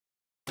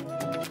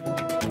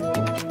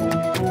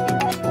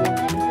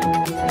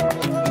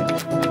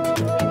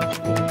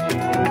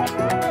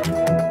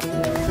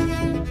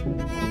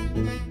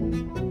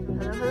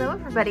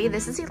everybody,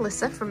 this is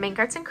Alyssa from Make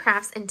Arts and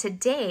Crafts, and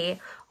today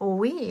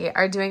we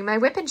are doing my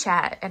WIP and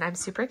chat, and I'm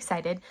super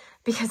excited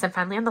because I'm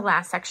finally on the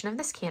last section of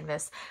this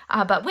canvas.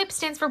 But WIP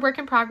stands for work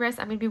in progress.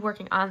 I'm going to be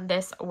working on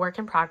this work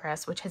in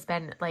progress, which has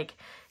been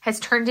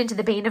has turned into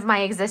the bane of my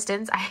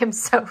existence. I am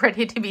so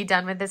ready to be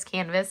done with this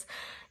canvas.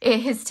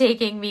 It is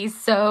taking me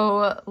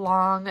so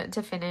long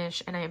to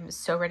finish, and I am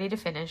so ready to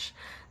finish.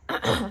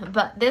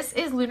 But this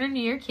is Lunar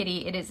New Year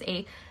Kitty. It is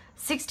a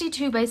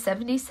 62 by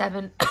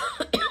 77,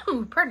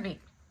 pardon me,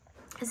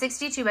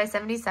 62 by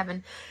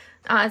 77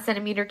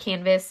 centimeter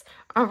canvas,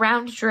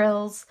 round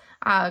drills,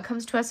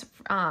 comes to us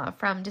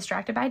from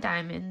Distracted by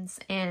Diamonds,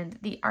 and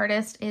the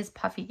artist is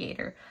Puffy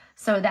Gator.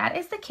 So that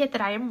is the kit that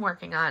I am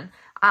working on.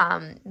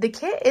 The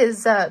kit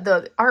is,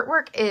 the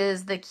artwork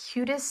is the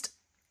cutest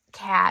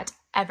cat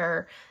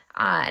ever,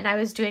 and I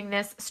was doing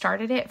this,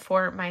 started it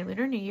for my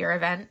Lunar New Year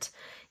event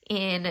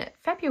in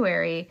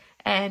February,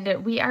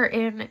 and we are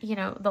in,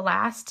 the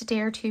last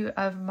day or two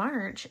of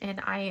March, and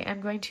I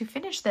am going to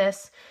finish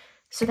this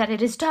so that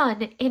it is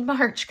done in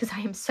March because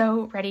I am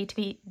so ready to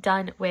be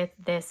done with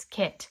this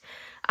kit.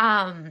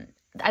 I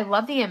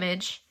love the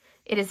image.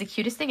 It is the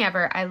cutest thing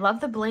ever. I love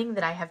the bling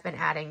that I have been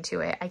adding to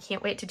it. I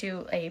can't wait to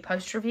do a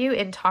post review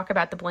and talk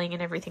about the bling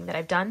and everything that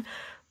I've done,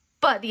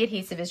 but the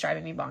adhesive is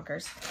driving me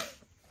bonkers.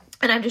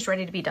 And I'm just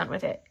ready to be done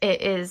with it.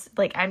 It is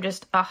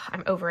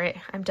I'm over it.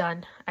 I'm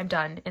done.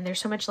 And there's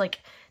so much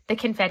the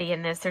confetti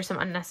in this. There's some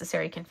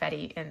unnecessary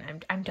confetti,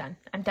 and I'm done.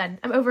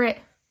 I'm over it.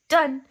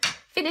 Done.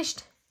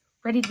 Finished.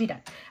 Ready to be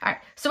done. All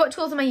right. So what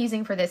tools am I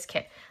using for this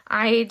kit?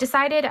 I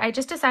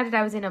just decided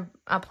I was in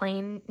a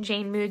plain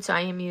Jane mood. So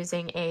I am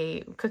using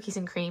a cookies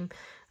and cream,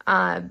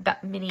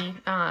 mini,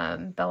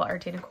 Bella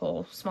Arte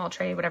Nicole small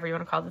tray, whatever you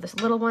want to call it, this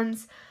little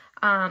ones.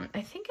 I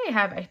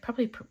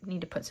probably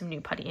need to put some new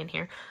putty in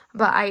here,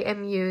 but I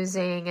am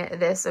using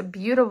this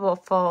beautiful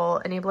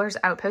full Enablers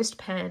Outpost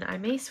pen. I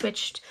may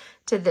switch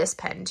to this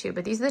pen too,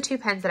 but these are the two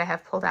pens that I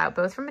have pulled out,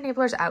 both from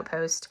Enablers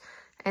Outpost,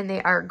 and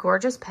they are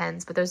gorgeous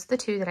pens, but those are the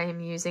two that I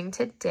am using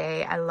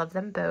today. I love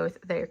them both.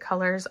 Their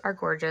colors are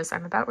gorgeous.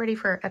 I'm about ready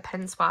for a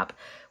pen swap,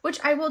 which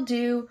I will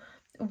do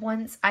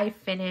once I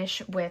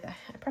finish with,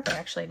 I probably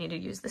actually need to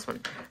use this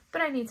one,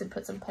 but I need to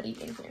put some putty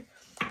in here.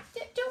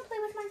 Don't play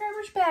with my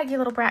garbage bag, you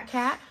little brat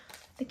cat.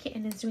 The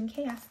kitten is doing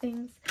chaos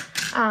things.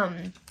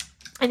 I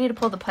need to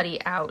pull the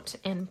putty out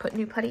and put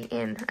new putty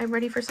in. I'm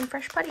ready for some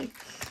fresh putty.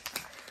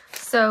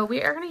 So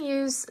we are going to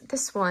use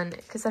this one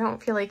because I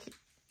don't feel like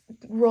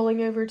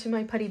rolling over to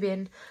my putty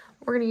bin.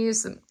 We're going to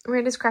use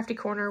Miranda's Crafty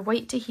Corner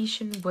White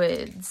Tahitian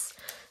Woods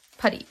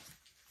putty.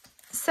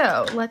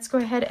 So let's go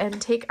ahead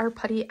and take our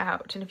putty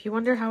out. And if you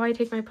wonder how I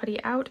take my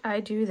putty out,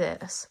 I do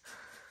this.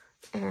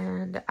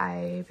 And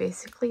I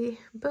basically,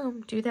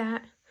 boom, do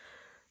that.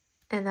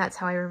 And that's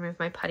how I remove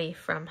my putty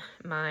from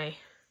my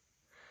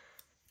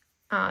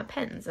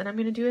pens. And I'm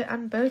going to do it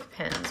on both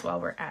pens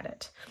while we're at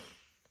it.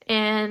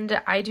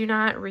 And I do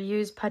not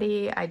reuse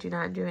putty. I do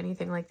not do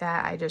anything like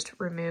that. I just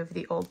remove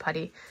the old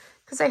putty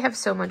because I have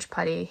so much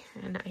putty.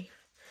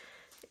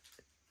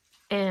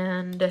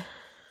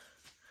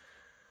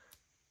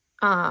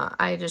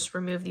 I just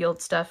remove the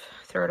old stuff,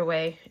 throw it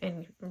away,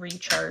 and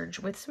recharge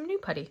with some new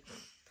putty.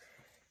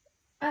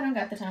 I don't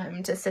got the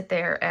time to sit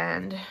there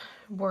and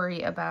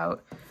worry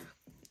about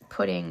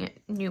putting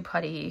new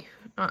putty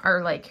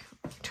or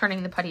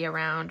turning the putty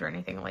around or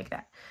anything like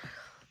that.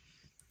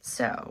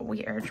 So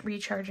we are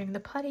recharging the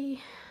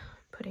putty,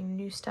 putting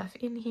new stuff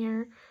in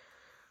here.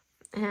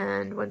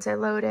 And once I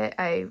load it,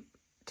 I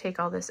take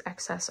all this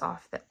excess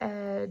off the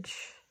edge,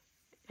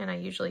 and I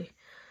usually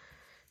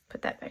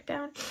put that back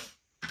down.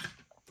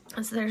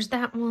 And so there's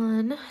that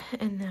one.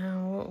 And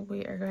now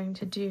we are going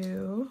to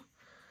do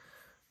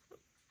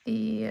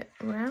the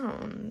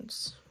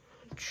rounds.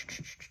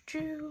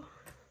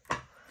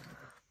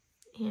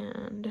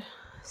 And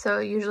so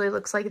it usually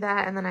looks like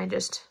that, and then I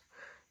just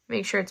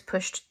make sure it's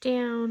pushed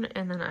down,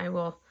 and then I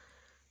will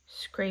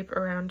scrape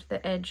around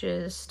the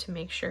edges to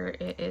make sure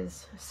it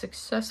is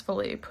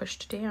successfully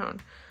pushed down.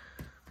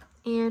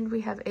 And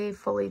we have a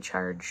fully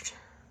charged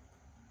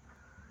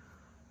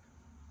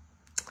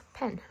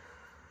pen,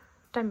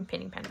 diamond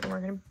painting pen,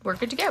 and we're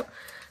good to go.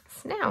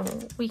 So now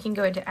we can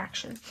go into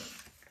action.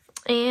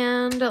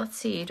 And let's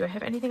see, do I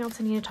have anything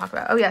else I need to talk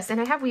about? Oh yes, and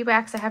I have WIP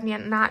wax. I have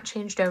not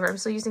changed over. I'm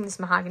still using this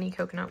mahogany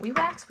coconut WIP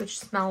wax, which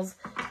smells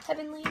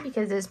heavenly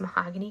because it is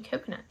mahogany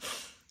coconut.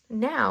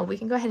 Now we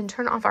can go ahead and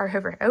turn off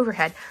our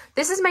overhead.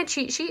 This is my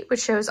cheat sheet,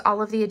 which shows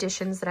all of the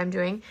additions that I'm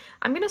doing.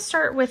 I'm going to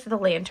start with the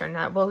lantern.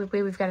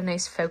 We've got a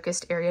nice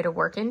focused area to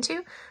work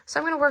into. So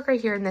I'm going to work right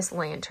here in this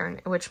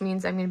lantern, which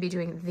means I'm going to be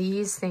doing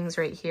these things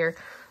right here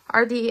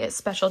are the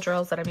special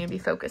drills that I'm going to be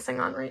focusing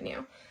on right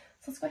now.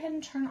 So let's go ahead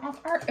and turn off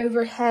our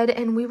overhead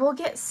and we will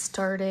get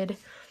started.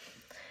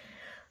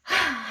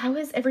 How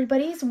has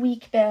everybody's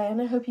week been?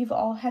 I hope you've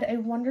all had a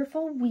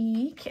wonderful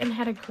week and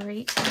had a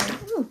great time.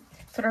 Ooh,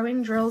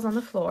 throwing drills on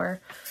the floor.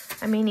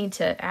 I may need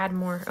to add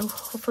more. Oh,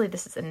 hopefully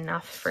this is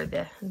enough for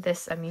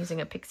this. I'm using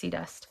a pixie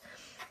dust.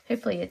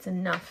 Hopefully it's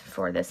enough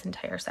for this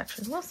entire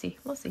section. We'll see.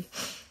 We'll see.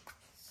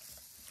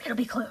 It'll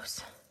be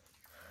close.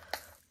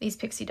 These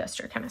pixie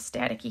dust are kind of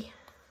staticky.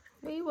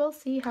 We will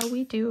see how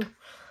we do.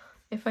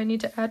 If I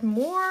need to add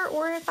more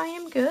or if I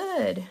am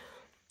good.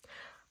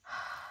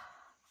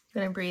 I'm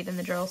gonna breathe in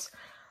the drills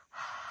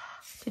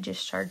to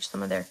discharge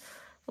some of their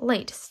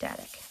light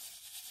static.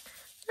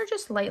 They're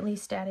just lightly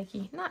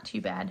staticky, not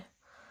too bad.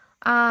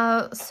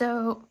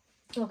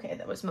 Okay,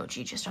 that was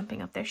Mochi just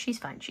jumping up there. She's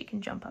fine, she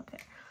can jump up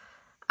there.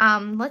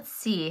 Let's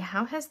see,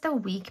 how has the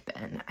week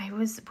been?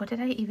 What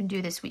did I even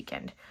do this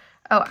weekend?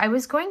 Oh, I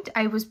was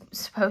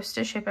supposed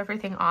to ship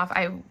everything off.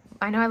 I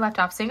know I left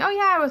off saying, oh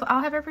yeah,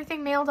 I'll have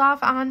everything mailed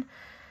off on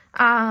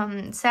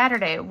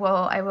Saturday.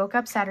 Well, I woke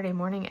up Saturday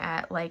morning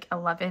at like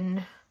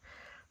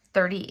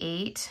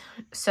 11:38,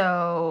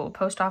 so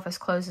post office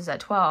closes at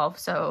 12,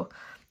 so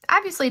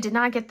obviously did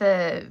not get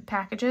the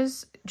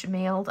packages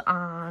mailed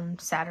on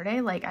Saturday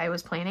like I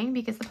was planning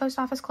because the post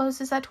office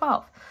closes at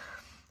 12.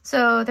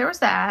 So there was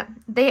that.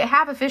 They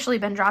have officially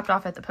been dropped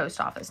off at the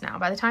post office now.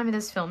 By the time of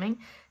this filming,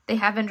 they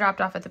have been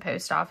dropped off at the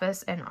post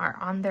office and are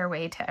on their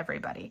way to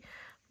everybody.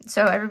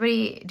 So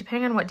everybody,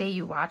 depending on what day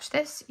you watch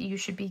this, you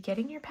should be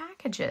getting your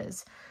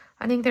packages.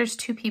 I think there's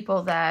 2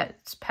 people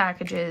that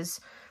packages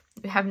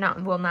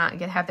will not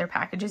have their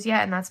packages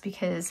yet, and that's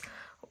because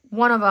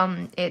one of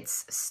them,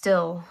 it's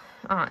still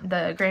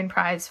the grand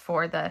prize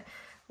for the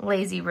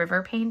Lazy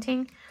River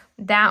painting.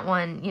 That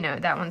one,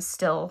 that one's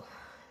still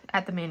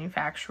at the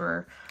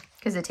manufacturer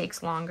because it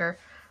takes longer.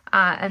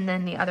 And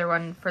then the other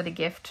one for the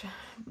gift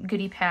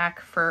goodie pack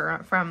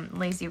from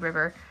Lazy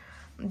River,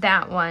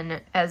 that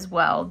one as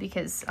well,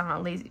 because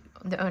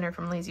the owner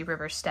from Lazy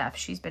River, Steph,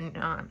 she's been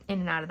in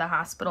and out of the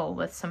hospital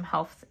with some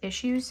health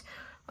issues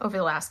over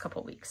the last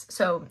couple weeks.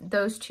 So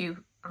those 2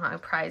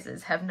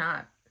 prizes have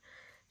not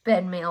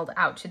been mailed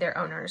out to their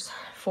owners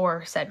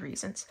for said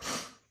reasons.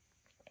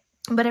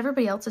 But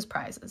everybody else's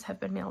prizes have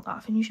been mailed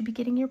off, and you should be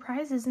getting your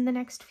prizes in the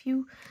next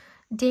few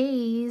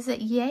days.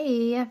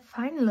 Yay,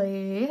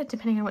 finally,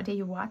 depending on what day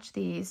you watch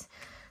these.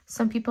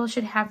 Some people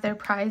should have their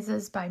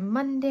prizes by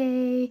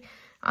Monday.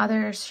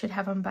 Others should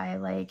have them by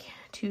like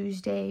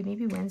Tuesday,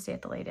 maybe Wednesday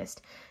at the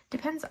latest.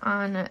 Depends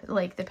on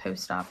like the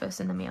post office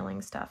and the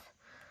mailing stuff.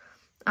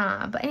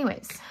 But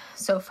anyways,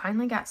 so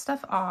finally got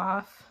stuff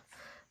off,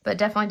 but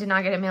definitely did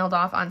not get it mailed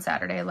off on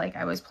Saturday like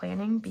I was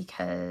planning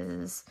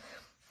because,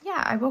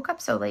 yeah, I woke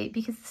up so late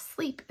because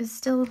sleep is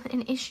still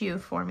an issue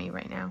for me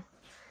right now.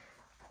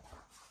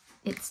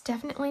 It's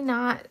definitely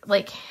not,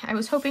 like, I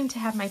was hoping to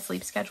have my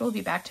sleep schedule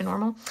be back to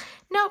normal.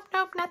 Nope,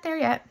 not there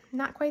yet.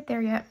 Not quite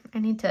there yet. I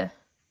need to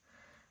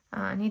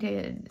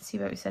see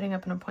about setting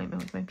up an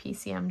appointment with my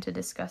PCM to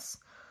discuss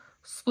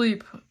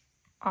sleep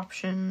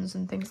options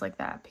and things like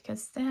that,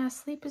 because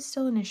sleep is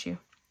still an issue.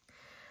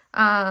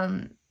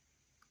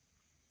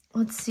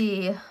 Let's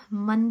see.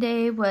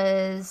 Monday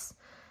was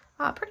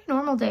a pretty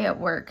normal day at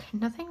work.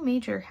 Nothing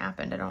major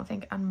happened, I don't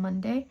think, on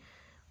Monday.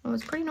 It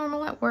was pretty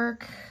normal at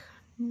work.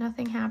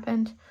 Nothing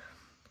happened.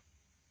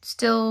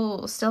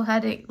 Still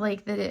had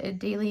like the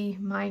daily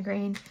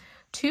migraine.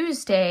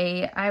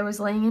 Tuesday, I was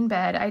laying in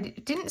bed. I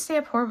didn't stay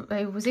up.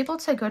 I was able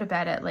to go to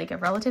bed at like a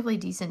relatively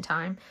decent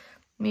time,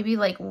 maybe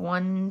like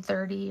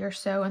 1:30 or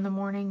so in the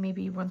morning,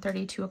 maybe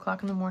 1:30, 2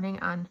 o'clock in the morning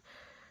on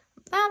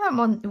about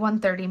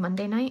 1:30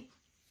 Monday night,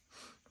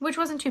 which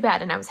wasn't too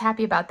bad, and I was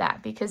happy about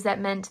that because that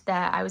meant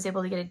that I was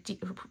able to get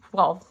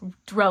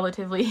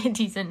relatively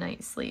decent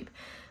night's sleep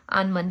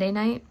on Monday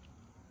night.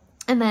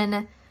 And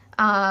then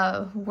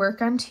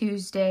work on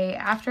Tuesday.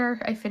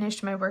 After I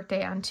finished my work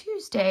day on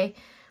Tuesday,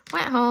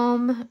 went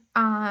home,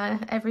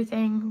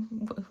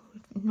 everything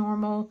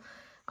normal,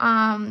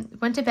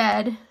 went to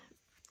bed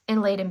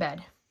and laid in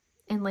bed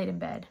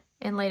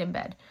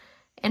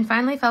and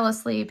finally fell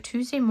asleep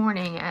Tuesday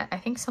morning at, I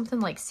think, something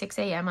like 6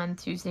 a.m. on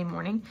Tuesday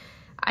morning.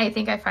 I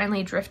think I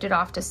finally drifted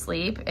off to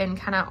sleep and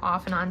kind of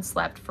off and on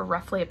slept for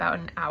roughly about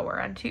an hour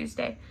on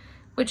Tuesday,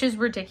 which is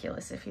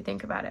ridiculous if you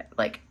think about it.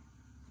 Like,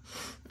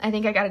 I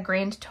think I got a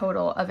grand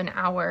total of an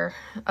hour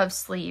of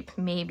sleep,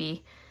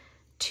 maybe,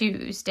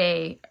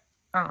 Tuesday,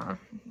 and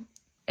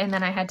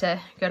then I had to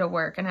go to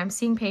work, and I'm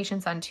seeing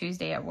patients on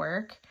Tuesday at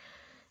work,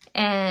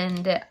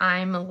 and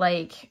I'm,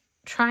 like,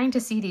 trying to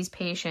see these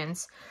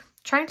patients,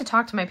 trying to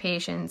talk to my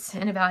patients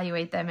and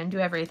evaluate them and do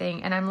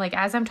everything, and I'm, like,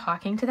 as I'm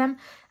talking to them,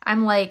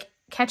 I'm, like,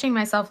 catching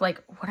myself,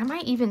 like, what am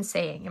I even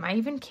saying? Am I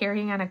even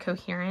carrying on a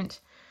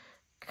coherent,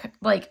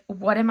 like,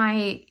 what am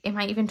I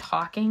even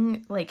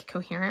talking, like,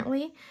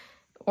 coherently?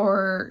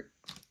 Or,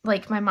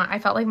 like, I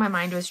felt like my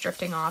mind was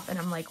drifting off, and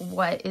I'm like,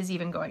 what is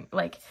even going,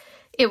 like,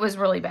 it was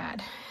really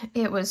bad.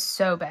 It was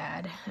so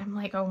bad. I'm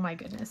like, oh my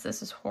goodness,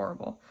 this is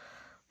horrible.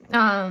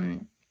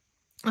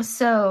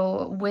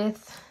 So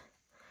with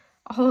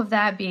all of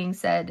that being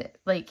said,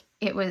 like,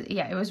 it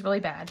was really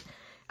bad.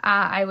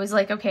 I was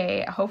like,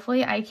 okay,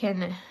 hopefully I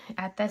can,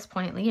 at this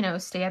point,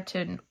 stay up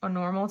to a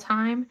normal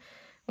time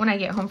when I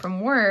get home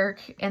from work,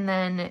 and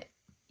then,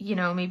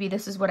 maybe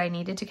this is what I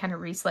needed to kind of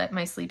reset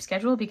my sleep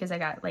schedule because I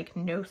got, like,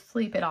 no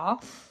sleep at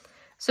all.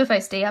 So if I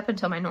stay up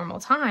until my normal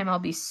time, I'll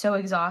be so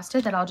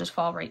exhausted that I'll just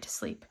fall right to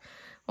sleep.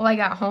 Well, I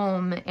got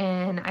home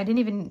and I didn't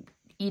even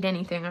eat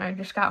anything. I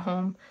just got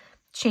home,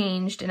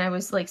 changed, and I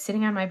was like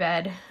sitting on my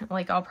bed,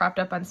 like all propped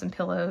up on some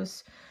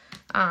pillows.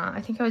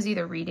 I think I was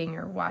either reading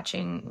or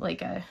watching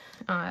like a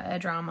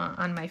drama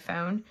on my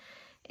phone.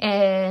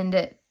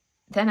 And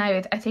then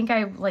I think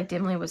I like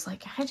dimly was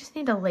like, I just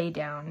need to lay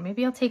down.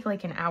 Maybe I'll take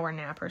like an hour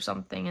nap or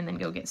something and then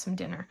go get some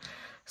dinner.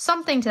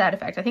 Something to that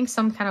effect. I think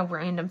some kind of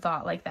random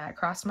thought like that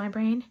crossed my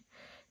brain.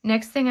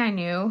 Next thing I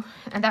knew,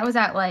 and that was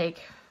at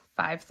like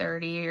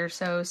 5:30 or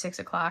so, 6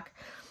 o'clock.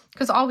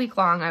 Because all week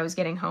long I was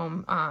getting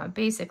home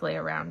basically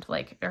around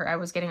like, or I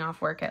was getting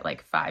off work at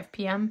like 5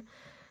 p.m.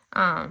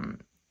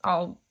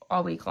 All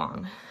week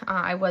long.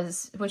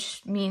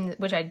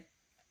 Which I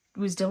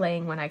was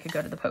delaying when I could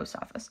go to the post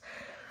office.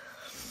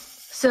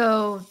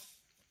 So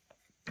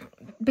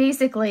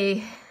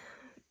basically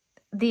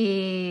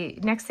the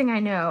next thing I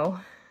know,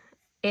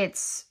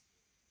 it's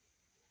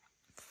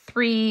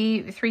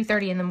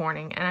 3:30 in the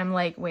morning, and I'm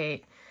like,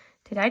 wait,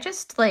 did I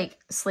just like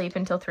sleep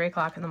until 3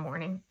 o'clock in the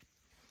morning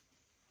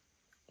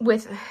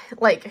with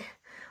like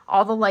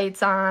all the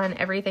lights on,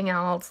 everything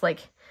else, like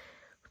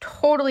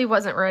totally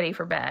wasn't ready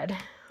for bed.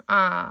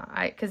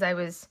 Cause I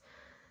was,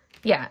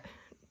 yeah,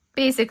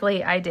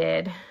 basically I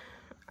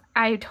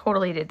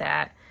totally did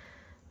that.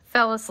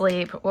 Fell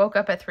asleep, woke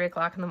up at 3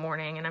 o'clock in the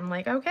morning, and I'm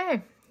like,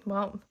 okay,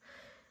 well,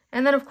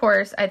 and then of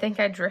course, I think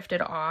I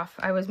drifted off.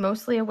 I was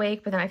mostly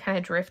awake, but then I kind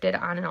of drifted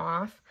on and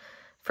off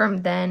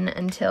from then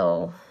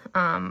until,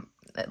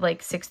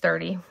 like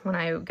 6:30 when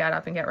I got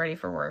up and got ready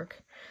for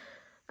work.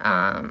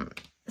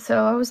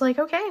 So I was like,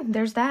 okay,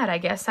 there's that. I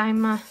guess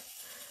I'm,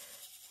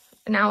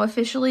 now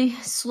officially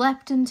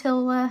slept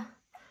until, I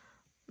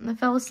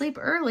fell asleep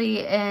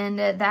early, and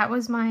that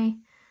was my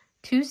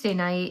Tuesday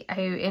night.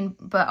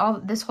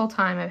 But this whole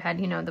time I've had,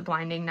 the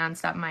blinding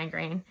nonstop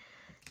migraine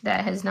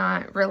that has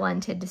not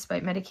relented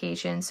despite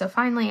medication. So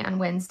finally on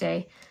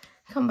Wednesday,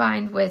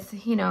 combined with,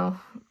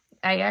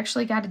 I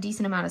actually got a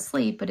decent amount of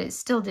sleep, but it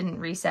still didn't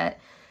reset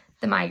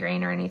the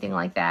migraine or anything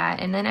like that.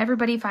 And then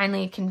everybody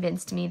finally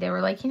convinced me. They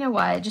were like, you know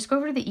what, just go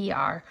over to the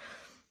ER.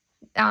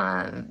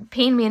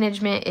 Pain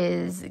management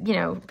is,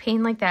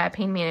 pain like that,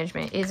 pain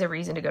management is a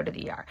reason to go to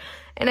the ER.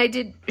 And I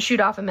did shoot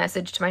off a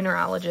message to my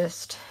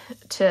neurologist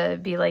to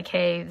be like,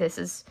 hey, this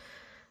is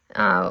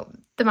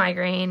the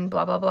migraine,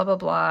 blah, blah, blah, blah,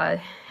 blah,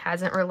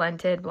 hasn't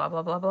relented, blah,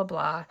 blah, blah, blah,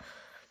 blah.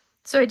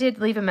 So I did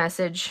leave a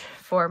message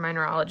for my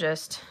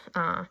neurologist,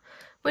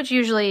 which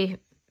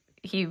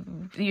he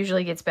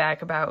usually gets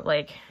back about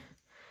like,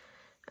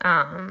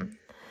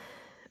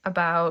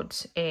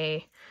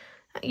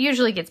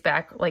 usually gets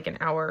back like an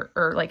hour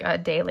or like a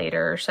day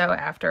later or so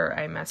after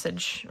I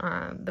message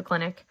the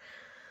clinic.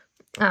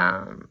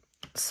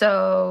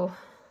 So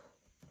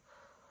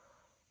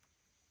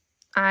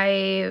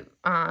I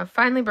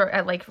finally broke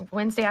at like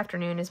Wednesday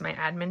afternoon is my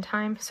admin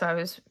time. So I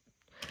was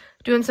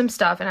doing some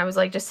stuff, and I was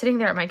like just sitting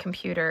there at my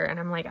computer, and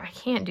I'm like, I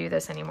can't do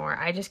this anymore.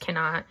 I just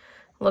cannot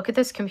look at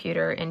this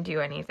computer and do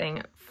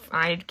anything.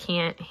 I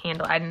can't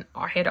handle it.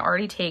 I had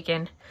already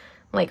taken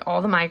like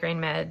all the migraine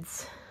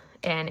meds,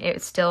 and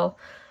it still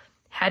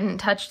hadn't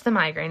touched the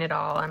migraine at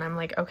all. And I'm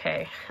like,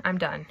 okay, I'm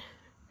done.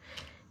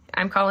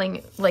 I'm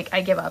calling, like,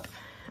 I give up.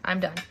 I'm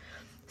done.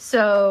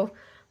 So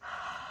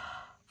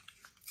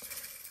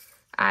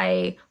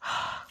sorry,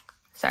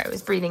 I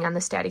was breathing on the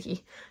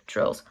staticky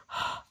drills,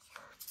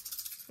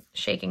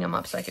 shaking them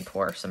up so I could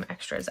pour some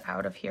extras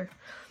out of here.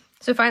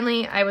 So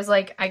finally I was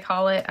like, I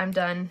call it, I'm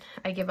done.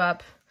 I give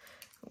up.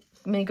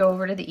 I'm going to go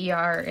over to the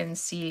ER and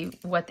see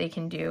what they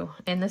can do.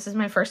 And this is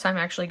my first time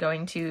actually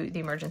going to the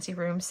emergency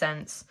room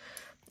since,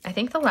 I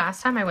think the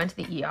last time I went to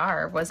the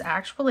ER was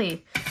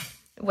actually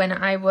when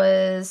I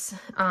was,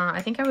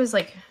 I think I was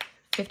like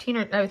 15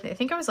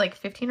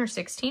 or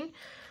 16,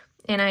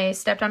 and I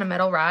stepped on a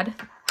metal rod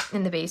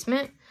in the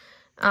basement,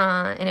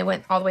 and it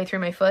went all the way through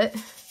my foot.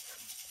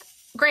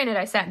 Granted,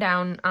 I sat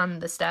down on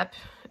the step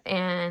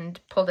and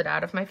pulled it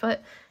out of my foot,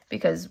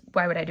 because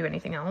why would I do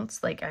anything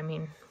else? Like, I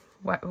mean,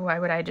 why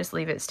would I just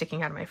leave it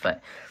sticking out of my foot?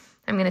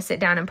 I'm going to sit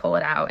down and pull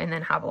it out and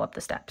then hobble up the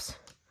steps.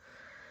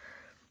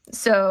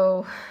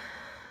 So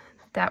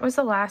that was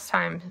the last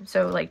time.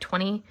 So like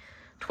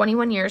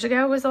 21 years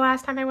ago was the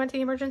last time I went to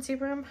the emergency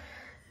room.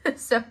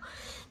 So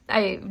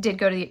I did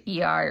go to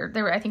the ER.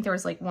 I think there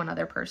was like one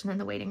other person in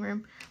the waiting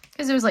room,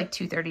 because it was like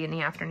 2:30 in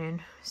the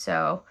afternoon.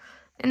 So,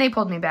 and they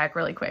pulled me back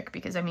really quick,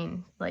 because I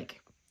mean,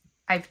 like,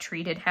 I've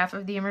treated half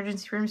of the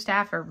emergency room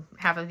staff, or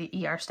half of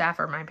the ER staff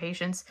are my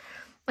patients.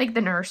 Like,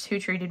 the nurse who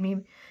treated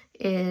me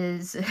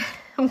is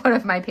one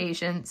of my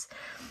patients.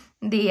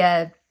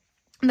 The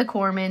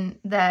corpsman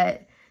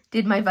that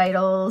did my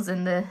vitals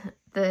and the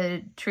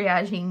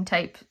triaging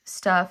type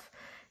stuff,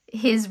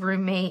 his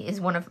roommate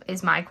is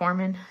is my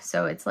corpsman.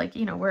 So it's like,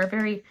 we're a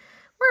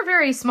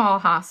very small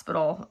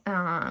hospital.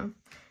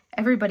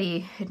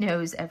 Everybody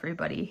knows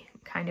everybody,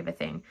 kind of a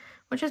thing,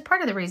 which is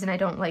part of the reason I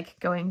don't like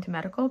going to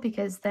medical,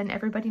 because then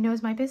everybody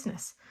knows my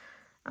business.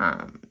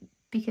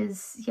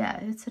 Because yeah,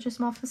 it's such a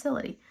small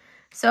facility.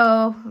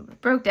 So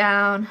broke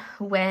down,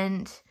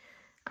 went,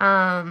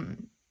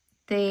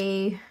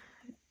 they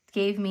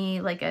gave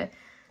me like a,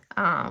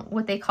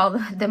 what they call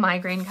the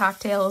migraine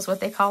cocktail is what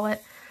they call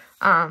it.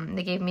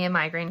 They gave me a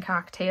migraine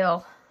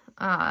cocktail.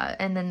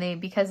 And then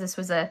because this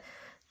was a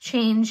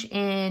change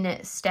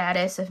in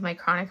status of my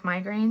chronic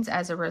migraines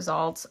as a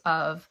result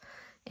of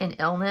an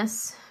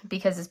illness,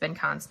 because it's been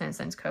constant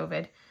since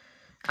COVID,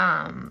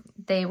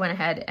 they went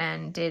ahead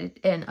and did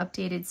an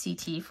updated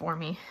CT for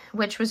me,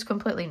 which was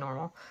completely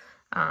normal,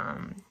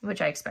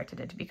 which I expected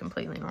it to be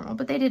completely normal,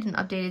 but they did an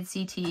updated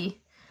CT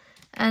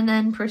and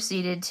then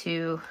proceeded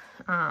to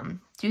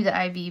do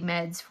the IV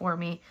meds for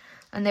me.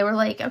 And they were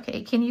like,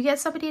 okay, can you get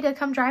somebody to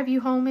come drive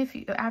you home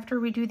after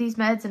we do these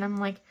meds? And I'm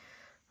like,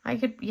 I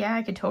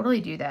could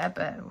totally do that,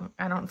 but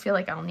I don't feel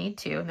like I'll need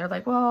to. And they're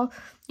like, well,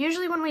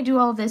 usually when we do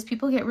all this,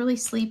 people get really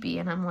sleepy.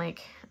 And I'm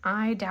like,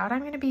 I doubt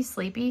I'm going to be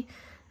sleepy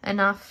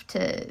enough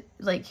to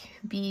like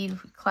be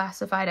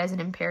classified as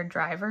an impaired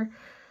driver,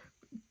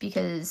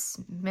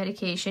 because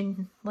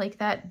medication like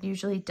that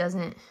usually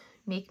doesn't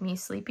make me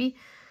sleepy.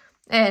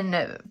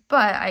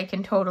 But I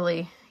can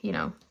totally,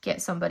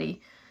 get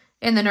somebody.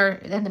 And the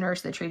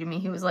nurse that treated me,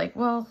 he was like,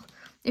 well,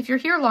 if you're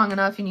here long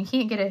enough and you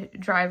can't get a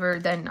driver,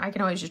 then I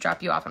can always just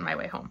drop you off on my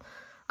way home.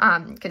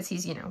 Because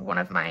he's, one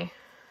of my,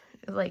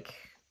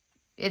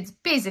 it's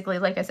basically,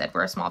 like I said,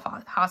 we're a small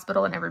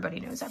hospital and everybody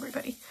knows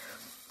everybody.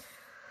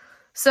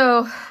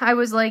 So I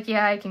was like,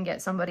 yeah, I can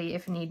get somebody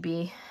if need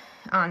be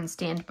on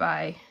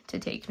standby to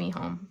take me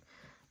home.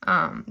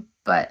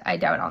 But I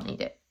doubt I'll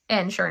need it.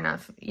 And sure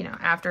enough,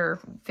 after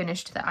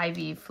finished the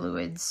IV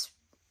fluids,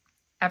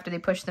 after they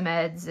pushed the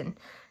meds and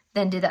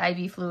then did the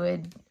IV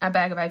fluid, a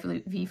bag of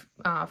IV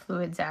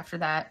fluids after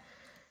that.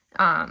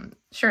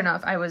 Sure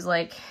enough, I was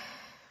like,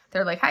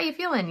 they're like, how you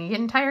feeling? You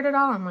getting tired at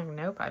all? I'm like,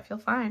 nope, I feel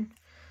fine.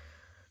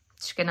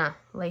 Just gonna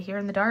lay here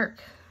in the dark.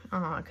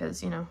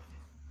 Cause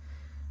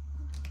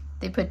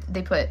they put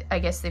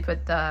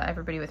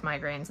everybody with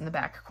migraines in the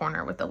back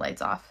corner with the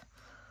lights off.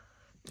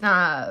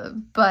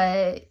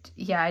 But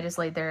yeah, I just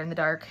laid there in the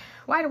dark,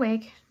 wide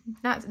awake,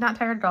 not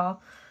tired at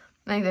all.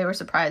 I think they were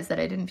surprised that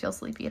I didn't feel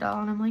sleepy at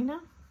all. And I'm like,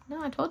 no,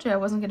 I told you I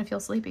wasn't going to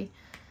feel sleepy.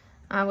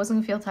 I wasn't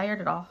going to feel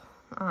tired at all.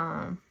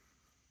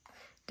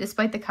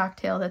 Despite the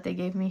cocktail that they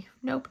gave me,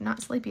 nope,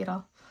 not sleepy at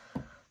all.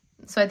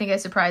 So I think I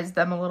surprised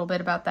them a little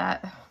bit about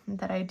that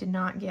I did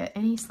not get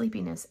any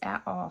sleepiness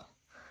at all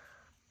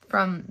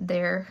from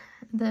the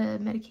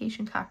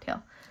medication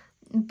cocktail.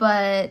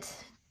 But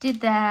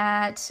did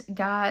that,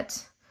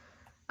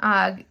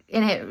 and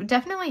it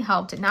definitely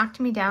helped. It knocked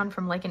me down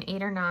from like an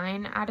 8 or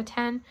 9 out of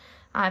 10.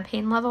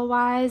 Pain level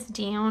wise,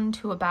 down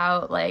to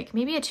about like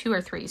maybe a 2 or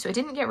 3. So I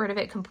didn't get rid of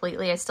it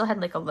completely. I still had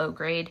like a low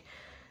grade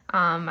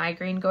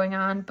migraine going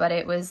on, but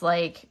it was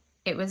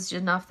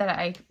enough that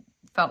I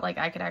felt like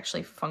I could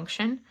actually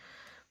function,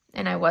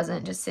 and I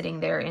wasn't just sitting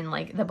there in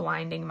like the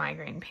blinding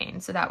migraine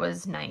pain. So that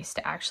was nice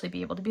to actually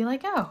be able to be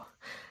like, oh,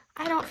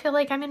 I don't feel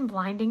like I'm in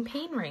blinding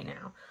pain right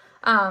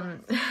now.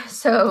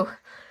 So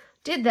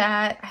did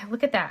that.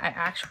 Look at that. I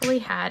actually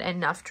had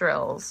enough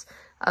drills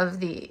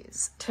of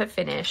these to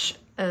finish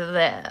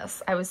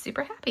this. I was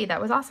super happy. That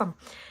was awesome.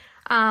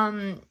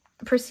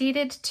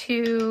 Proceeded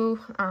to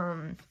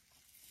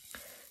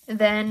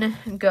then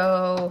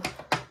go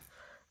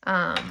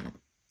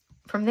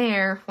from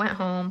there, went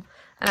home,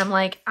 and I'm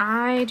like,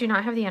 I do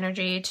not have the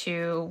energy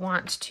to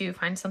want to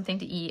find something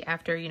to eat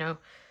after,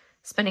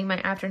 spending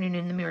my afternoon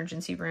in the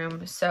emergency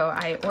room. So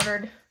I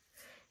ordered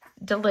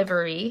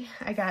delivery.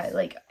 I got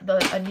like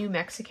a new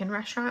Mexican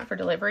restaurant for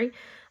delivery.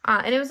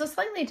 And it was a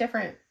slightly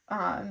different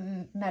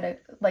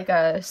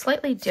a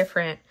slightly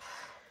different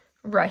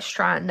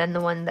restaurant than the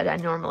one that I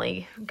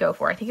normally go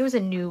for. I think it was a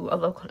new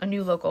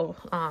local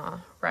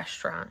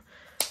restaurant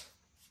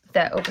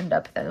that opened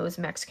up that was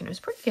Mexican. It was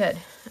pretty good.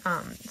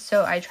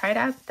 So I tried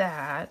out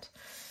that.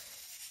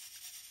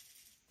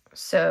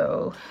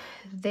 So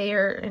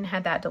and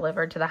had that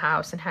delivered to the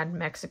house and had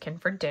Mexican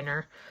for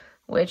dinner,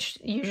 which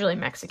usually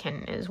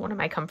Mexican is one of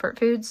my comfort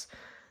foods.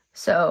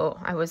 So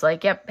I was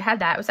like, yep, had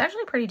that. It was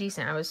actually pretty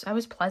decent. I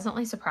was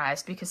pleasantly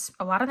surprised, because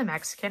a lot of the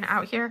Mexican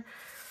out here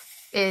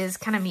is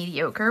kind of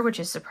mediocre, which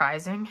is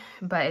surprising,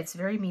 but it's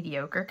very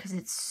mediocre because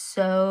it's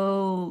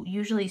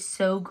usually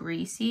so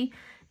greasy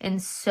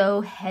and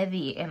so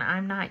heavy, and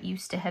I'm not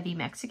used to heavy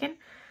Mexican.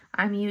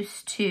 I'm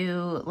used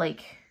to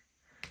like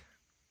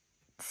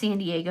San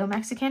Diego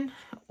Mexican,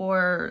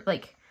 or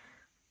like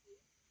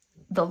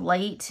the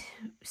light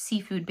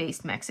seafood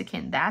based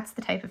Mexican. That's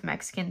the type of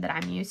Mexican that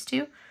I'm used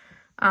to.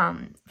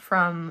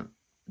 From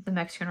the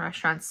Mexican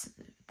restaurants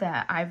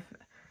that I've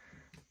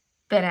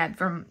been at,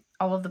 from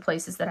all of the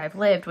places that I've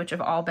lived, which have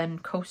all been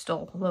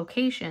coastal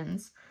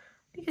locations,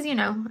 because,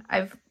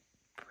 I've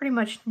pretty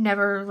much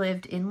never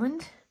lived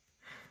inland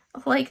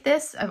like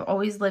this. I've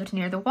always lived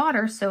near the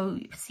water, so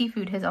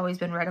seafood has always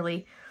been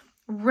readily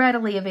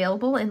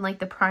available and like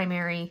the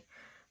primary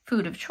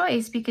food of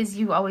choice, because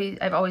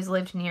I've always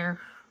lived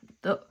near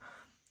the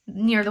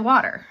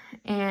water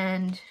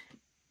and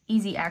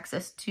easy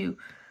access to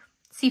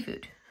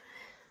seafood.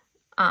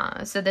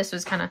 So this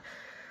was kind of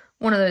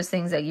one of those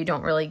things that you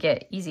don't really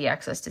get easy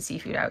access to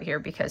seafood out here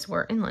because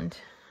we're inland.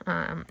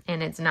 And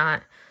it's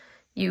not,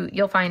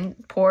 you'll find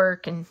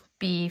pork and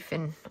beef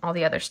and all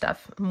the other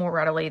stuff more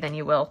readily than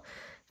you will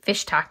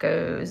fish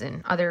tacos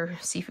and other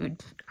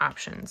seafood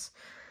options.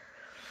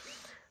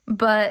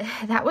 But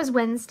that was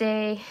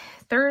Wednesday.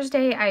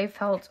 Thursday, I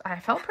felt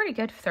pretty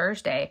good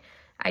Thursday.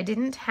 I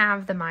didn't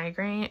have the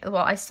migraine. Well,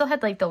 I still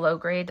had like the low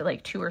grade,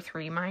 like 2 or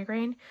 3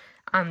 migraine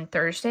on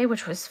Thursday,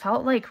 which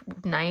felt like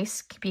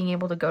nice being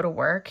able to go to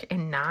work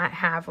and not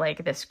have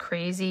like this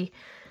crazy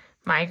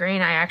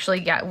migraine. I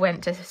actually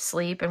went to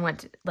sleep and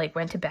went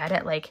to bed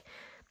at like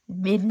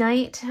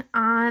midnight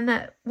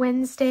on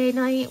Wednesday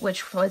night,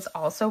 which was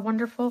also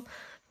wonderful.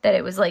 That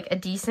it was like a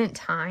decent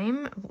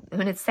time.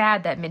 And it's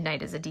sad that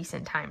midnight is a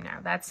decent time now.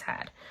 That's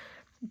sad.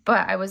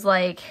 But I was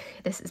like,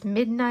 this is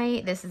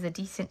midnight. This is a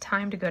decent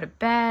time to go to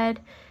bed.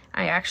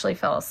 I actually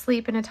fell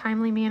asleep in a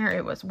timely manner.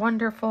 It was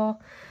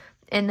wonderful.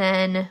 And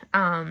then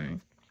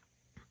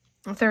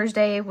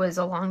Thursday was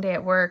a long day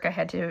at work. I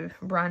had to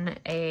run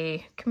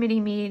a committee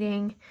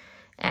meeting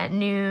at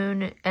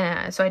noon.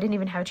 So I didn't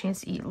even have a chance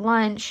to eat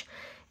lunch.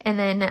 And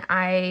then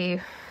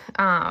I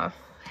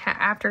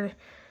had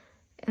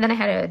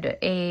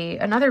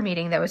another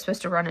meeting that was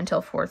supposed to run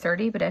until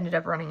 4:30, but ended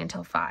up running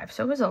until 5.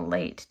 So it was a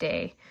late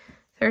day.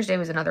 Thursday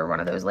was another one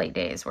of those late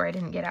days where I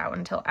didn't get out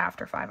until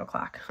after 5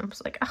 o'clock. I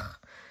was like, ugh,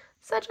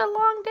 such a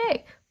long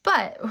day.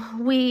 But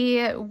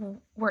we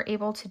were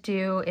able to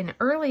do an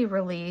early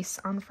release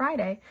on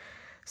Friday.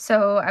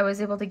 So I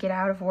was able to get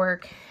out of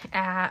work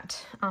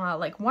at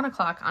like 1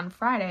 o'clock on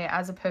Friday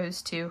as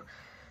opposed to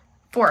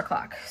 4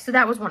 o'clock. So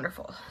that was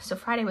wonderful. So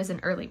Friday was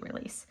an early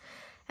release.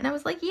 And I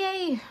was like,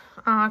 yay,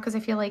 because I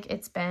feel like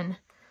it's been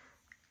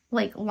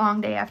like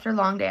long day after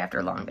long day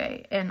after long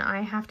day. And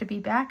I have to be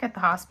back at the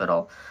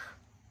hospital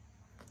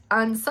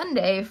on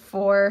Sunday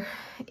for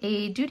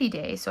a duty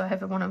day. So I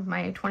have one of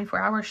my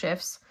 24-hour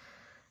shifts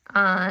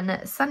on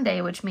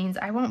Sunday, which means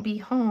I won't be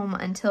home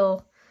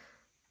until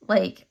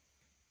like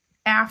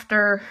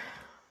after,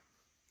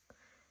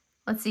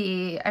 let's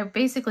see, I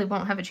basically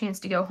won't have a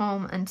chance to go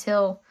home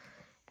until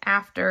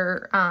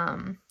after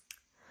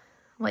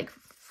like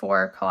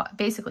 4 o'clock,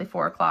 basically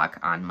 4 o'clock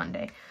on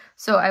Monday.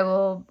 So I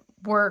will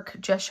work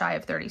just shy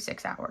of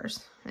 36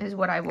 hours is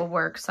what I will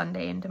work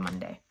Sunday into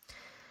Monday.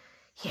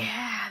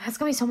 Yeah, that's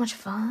gonna be so much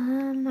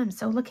fun. I'm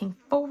so looking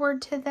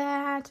forward to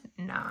that.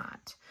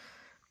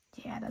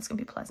 Yeah, that's gonna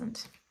be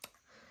pleasant.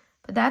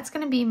 But that's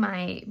gonna be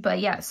but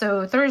yeah,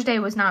 so Thursday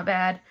was not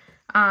bad.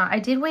 I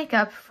did wake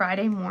up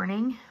Friday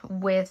morning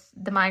with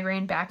the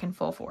migraine back in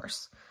full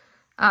force.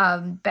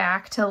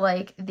 Back to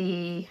like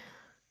the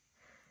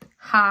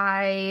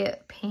high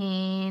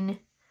pain,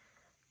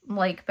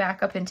 like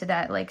back up into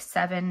that like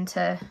 7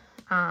 to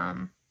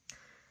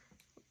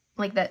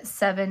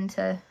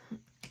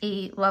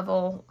 8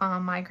 level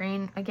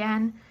migraine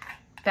again,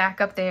 back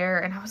up there.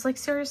 And I was like,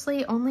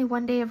 seriously, only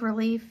 1 day of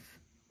relief?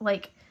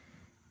 Like,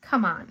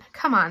 come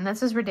on,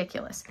 this is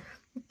ridiculous.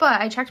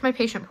 But I checked my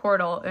patient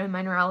portal and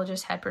my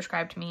neurologist had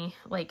prescribed me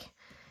like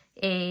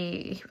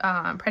a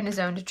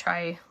prednisone to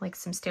try like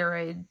some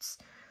steroids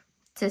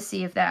to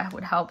see if that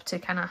would help to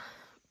kind of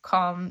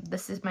calm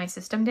my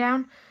system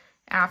down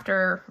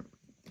after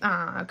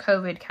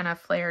COVID kind of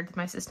flared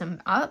my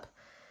system up.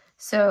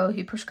 So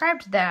he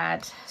prescribed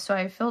that. So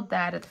I filled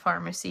that at the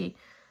pharmacy.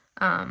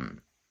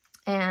 And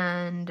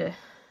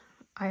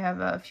I have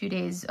a few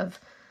days of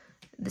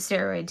the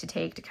steroid to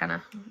take to kind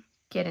of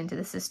get into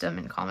the system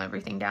and calm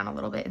everything down a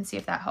little bit and see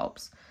if that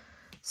helps.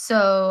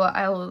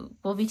 So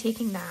we'll be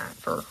taking that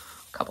for a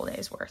couple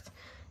days worth.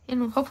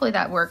 And hopefully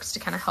that works to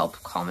kind of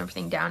help calm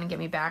everything down and get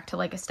me back to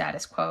like a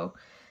status quo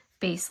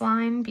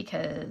baseline,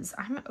 because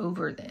I'm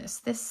over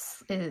this.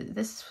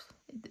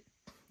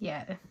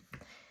 Yeah.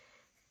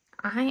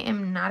 I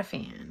am not a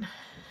fan.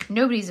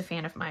 Nobody's a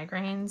fan of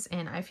migraines,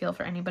 and I feel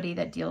for anybody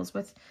that deals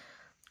with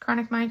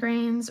chronic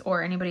migraines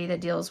or anybody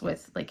that deals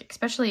with like,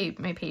 especially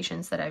my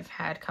patients that I've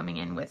had coming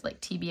in with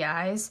like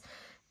TBIs,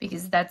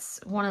 because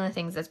that's one of the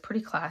things that's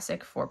pretty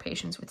classic for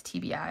patients with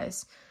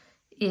TBIs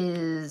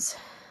is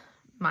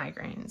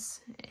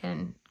migraines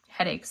and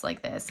headaches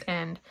like this.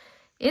 And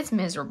it's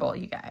miserable,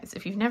 you guys.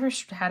 If you've never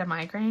had a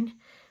migraine,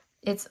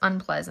 it's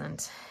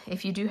unpleasant.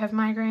 If you do have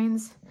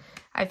migraines,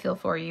 I feel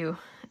for you,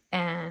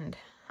 and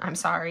I'm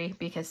sorry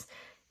because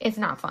it's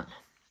not fun.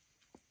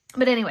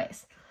 But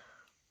anyways,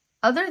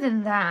 other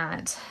than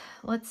that,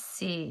 let's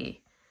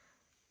see.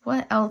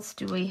 What else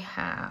do we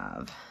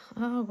have?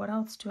 Oh, what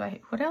else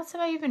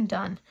have I even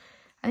done?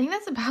 I think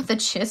that's about the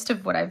gist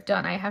of what I've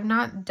done. I have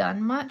not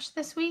done much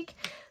this week,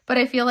 but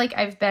I feel like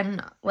I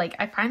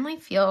finally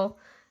feel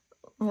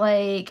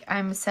like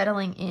I'm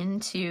settling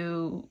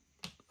into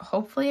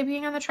hopefully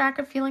being on the track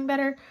of feeling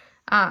better.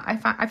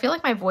 I feel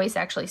like my voice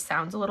actually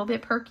sounds a little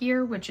bit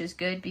perkier, which is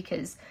good,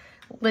 because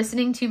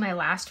listening to my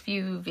last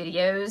few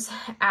videos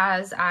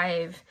as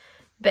I've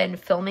been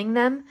filming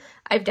them,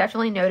 I've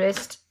definitely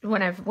noticed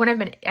when I've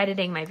been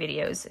editing my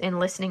videos and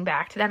listening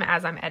back to them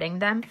as I'm editing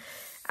them,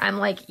 I'm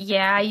like,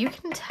 yeah, you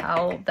can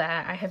tell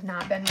that I have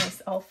not been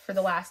myself for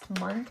the last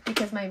month,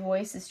 because my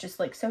voice is just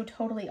like so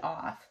totally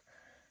off.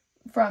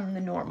 from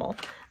the normal.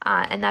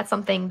 And that's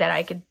something that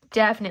I could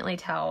definitely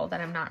tell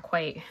that I'm not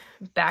quite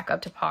back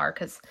up to par,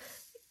 because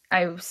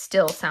I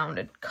still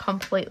sounded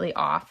completely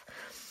off.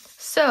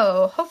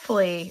 So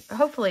hopefully,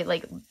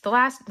 like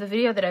the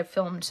video that I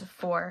filmed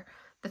for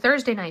the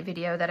Thursday night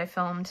video that I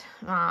filmed,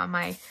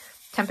 my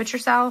temperature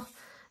cell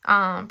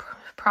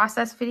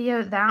process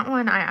video, that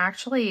one I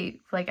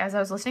actually, like, as I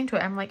was listening to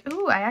it, I'm like,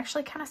 ooh, I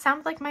actually kind of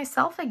sound like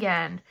myself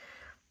again.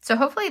 So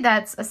hopefully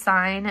that's a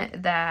sign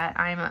that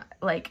I'm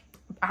like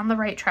on the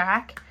right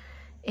track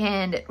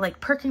and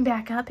like perking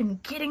back up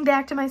and getting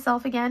back to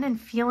myself again and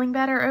feeling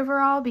better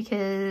overall,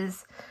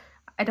 because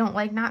I don't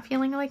like not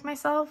feeling like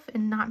myself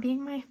and not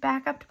being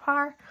back up to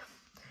par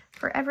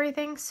for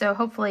everything. So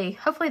hopefully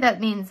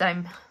that means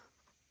I'm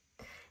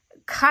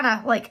kind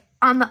of like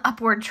on the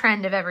upward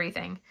trend of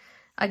everything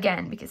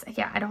again, because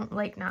yeah, I don't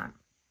like not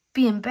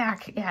being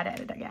back at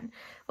it again.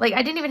 Like,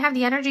 I didn't even have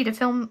the energy to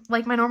film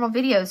like my normal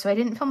videos, so I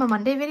didn't film a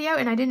Monday video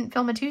and I didn't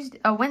film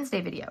a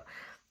Wednesday video,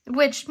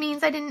 which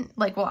means I didn't,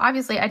 like, well,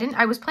 obviously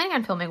I was planning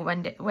on filming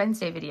a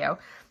Wednesday video,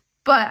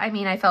 but I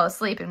mean, I fell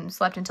asleep and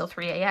slept until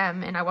 3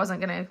 a.m. and I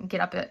wasn't going to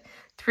get up at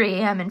 3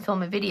 a.m. and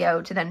film a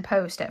video to then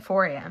post at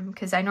 4 a.m.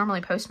 because I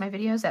normally post my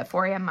videos at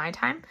 4 a.m. my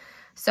time.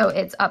 So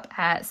it's up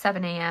at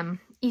 7 a.m.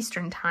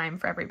 Eastern time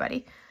for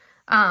everybody.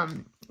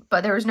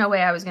 But there was no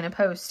way I was going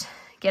to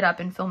get up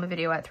and film a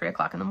video at 3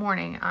 o'clock in the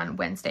morning on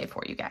Wednesday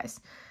for you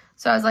guys.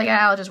 So I was like,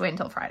 I'll just wait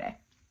until Friday.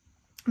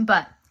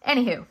 But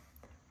anywho,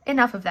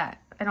 enough of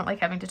that. I don't like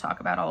having to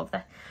talk about all of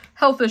the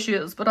health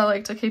issues, but I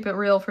like to keep it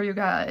real for you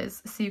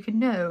guys so you can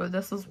know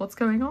this is what's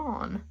going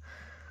on.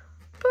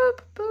 Boop,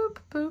 boop,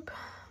 boop.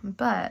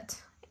 But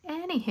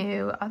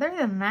anywho, other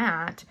than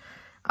that,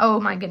 oh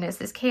my goodness,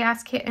 this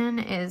chaos kitten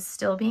is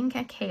still being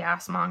a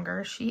chaos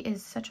monger. She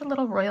is such a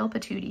little royal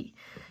patootie.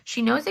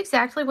 She knows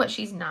exactly what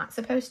she's not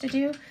supposed to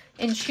do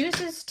and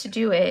chooses to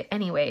do it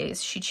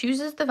anyways. She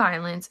chooses the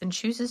violence and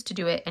chooses to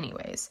do it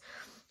anyways.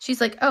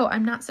 She's like, oh,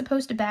 I'm not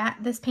supposed to bat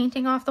this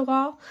painting off the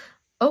wall?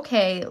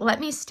 Okay, let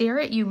me stare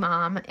at you,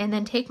 Mom, and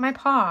then take my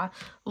paw,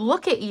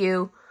 look at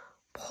you,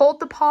 hold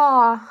the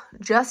paw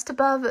just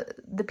above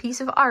the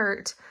piece of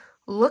art,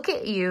 look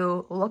at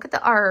you, look at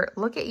the art,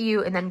 look at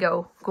you, and then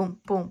go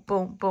boom, boom,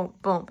 boom, boom,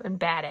 boom, and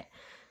bat it.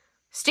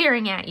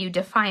 Staring at you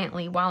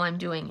defiantly while I'm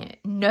doing it,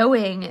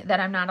 knowing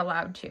that I'm not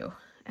allowed to.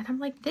 And I'm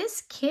like,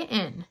 this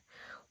kitten,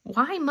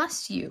 why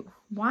must you?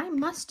 Why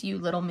must you,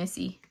 little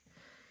missy?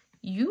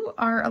 You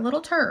are a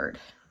little turd.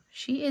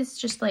 She is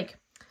just like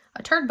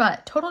a turd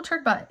butt, total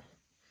turd butt.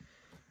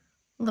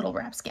 Little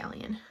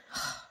rapscallion.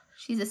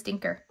 She's a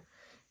stinker.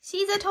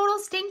 She's a total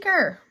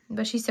stinker,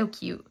 but she's so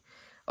cute.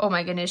 Oh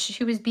my goodness,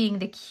 she was being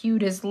the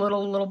cutest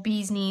little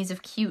bee's knees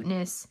of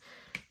cuteness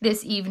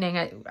this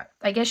evening.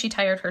 I guess she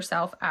tired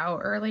herself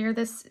out earlier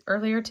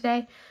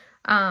today.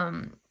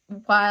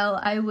 While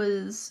I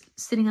was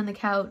sitting on the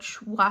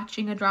couch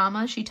watching a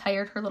drama, she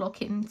tired her little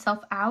kitten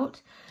self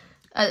out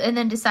and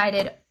then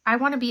decided, I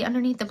want to be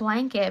underneath the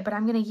blanket, but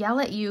I'm going to yell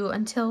at you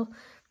until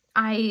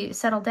I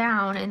settle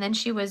down. And then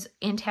she was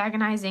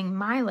antagonizing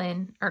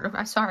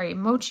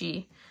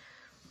Mochi.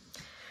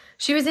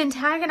 She was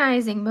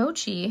antagonizing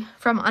Mochi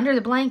from under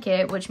the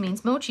blanket, which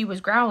means Mochi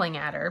was growling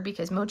at her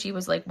because Mochi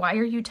was like, why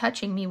are you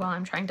touching me while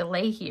I'm trying to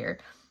lay here?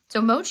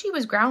 So Mochi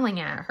was growling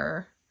at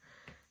her.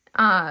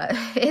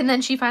 And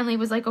then she finally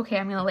was like, okay,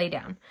 I'm going to lay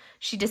down.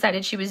 She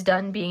decided she was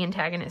done being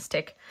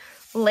antagonistic.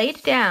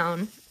 Laid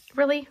down.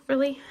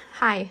 Really?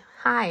 Hi.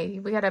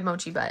 We got a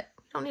Mochi butt.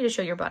 You don't need to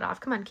show your butt off.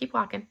 Come on, keep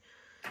walking.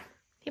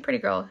 Hey, pretty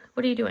girl.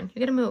 What are you doing? You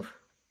gotta move.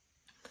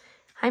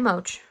 Hi,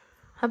 Moch.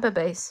 Hi,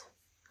 babies.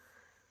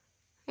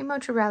 Hey,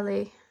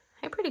 Mozzarella.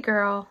 Hey, pretty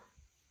girl.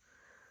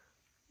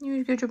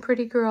 You get your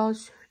pretty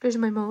girls. There's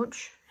my Moch.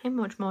 Hey,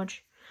 Moch.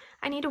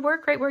 I need to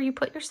work right where you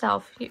put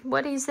yourself.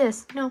 What is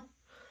this? No.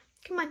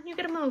 Come on, you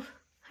gotta move.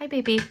 Hi,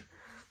 baby.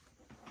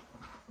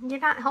 You're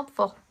not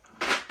helpful.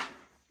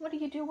 What are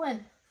you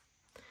doing?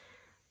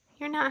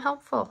 You're not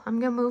helpful. I'm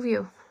gonna move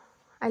you.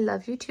 I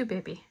love you too,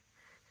 baby.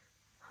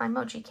 Hi,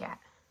 Mochi cat.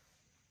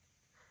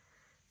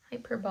 Hi,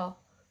 Purball.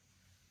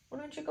 Why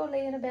don't you go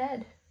lay in a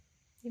bed?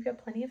 You've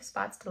got plenty of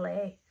spots to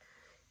lay.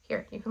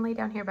 Here, you can lay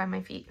down here by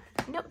my feet.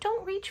 No,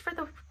 don't reach for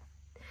the...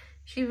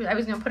 I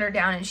was gonna put her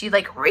down and she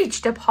like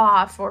reached a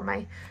paw for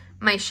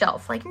my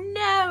shelf. Like,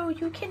 no,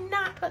 you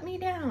cannot put me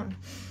down.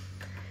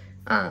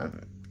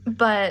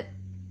 But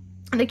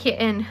the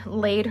kitten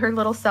laid her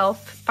little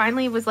self,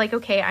 finally was like,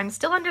 okay, I'm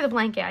still under the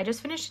blanket. I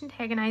just finished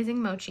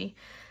antagonizing Mochi.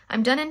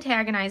 I'm done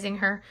antagonizing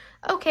her.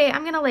 Okay,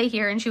 I'm gonna lay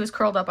here. And she was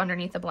curled up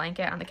underneath the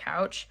blanket on the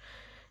couch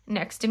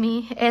next to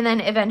me. And then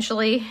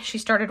eventually she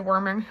started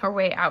worming her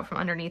way out from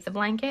underneath the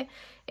blanket.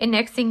 And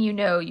next thing you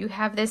know, you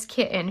have this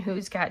kitten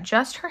who's got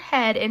just her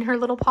head in her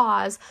little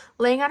paws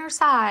laying on her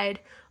side,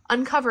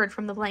 uncovered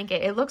from the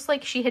blanket. It looks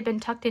like she had been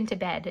tucked into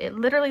bed. It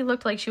literally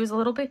looked like she was a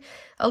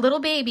little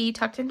baby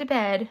tucked into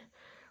bed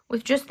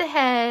with just the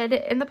head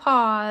and the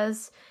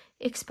paws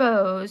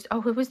exposed.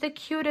 Oh, it was the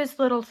cutest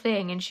little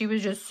thing, and she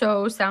was just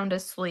so sound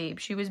asleep.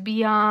 She was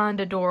beyond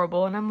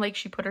adorable, and I'm like,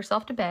 she put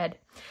herself to bed.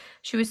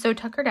 She was so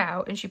tuckered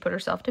out and she put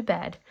herself to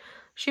bed.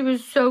 She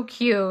was so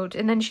cute.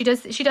 And then she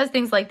does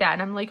things like that.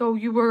 And I'm like, oh,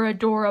 you were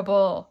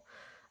adorable.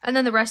 And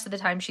then the rest of the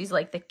time she's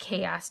like the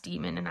chaos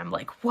demon. And I'm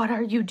like, what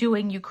are you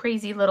doing, you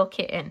crazy little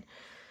kitten?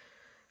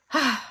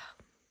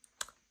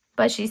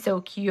 But she's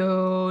so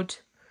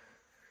cute.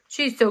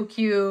 She's so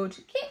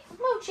cute.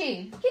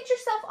 Mochi, get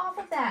yourself off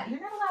of that.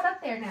 You're not allowed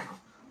up there now.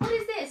 What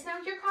is this? Now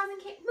you're causing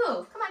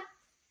move. Come on.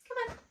 Come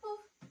on. Move.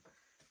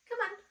 Come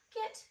on.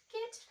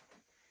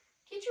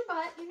 Get your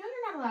butt. You know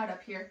you're not allowed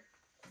up here.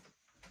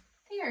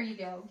 There you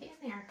go. Get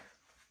in there.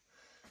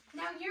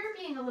 Now you're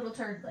being a little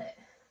turdlet.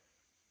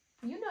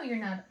 You know you're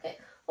not. Okay.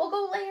 Well,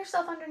 go lay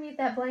yourself underneath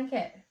that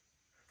blanket.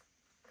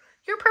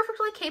 You're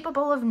perfectly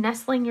capable of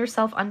nestling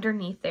yourself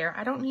underneath there.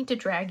 I don't need to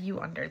drag you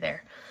under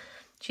there.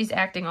 She's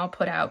acting all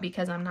put out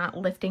because I'm not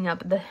lifting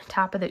up the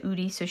top of the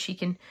Oodie so she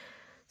can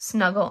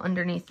snuggle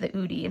underneath the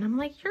Oodie. And I'm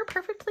like, you're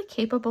perfectly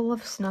capable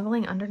of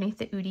snuggling underneath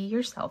the Oodie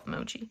yourself,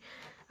 Mochi.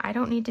 I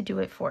don't need to do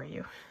it for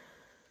you.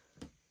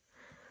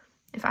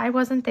 If I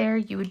wasn't there,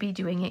 you would be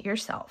doing it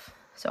yourself.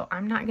 So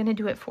I'm not going to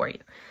do it for you.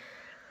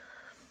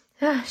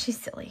 She's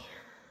silly.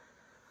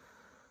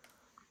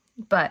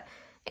 But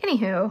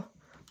anywho,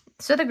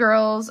 so the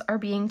girls are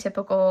being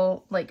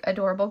typical, like,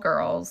 adorable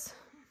girls.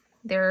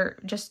 They're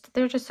just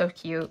so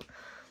cute.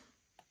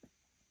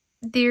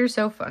 They're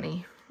so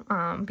funny.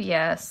 But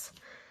yes.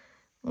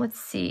 Let's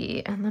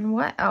see. And then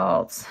what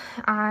else?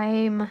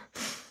 What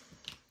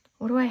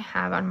do I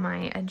have on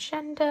my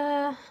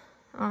agenda?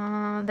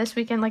 This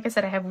weekend, like I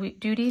said, I have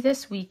duty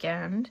this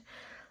weekend.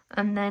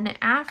 And then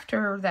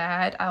after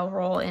that, I'll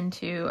roll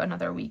into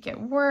another week at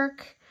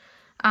work.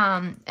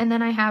 And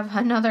then I have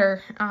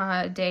another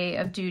day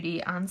of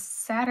duty on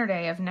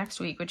Saturday of next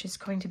week, which is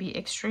going to be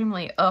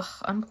extremely,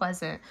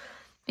 unpleasant.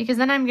 Because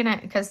then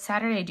because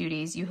Saturday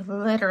duties, you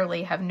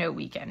literally have no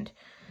weekend.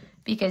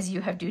 Because you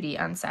have duty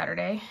on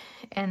Saturday,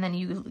 and then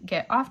you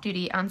get off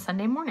duty on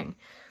Sunday morning.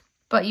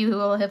 But you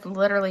will have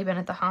literally been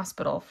at the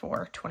hospital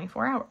for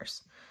 24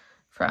 hours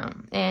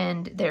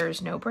and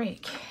there's no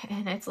break.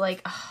 And it's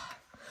like,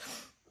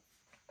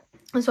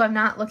 So I'm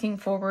not looking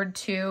forward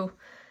to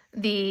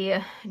the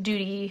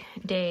duty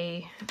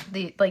day,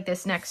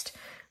 this next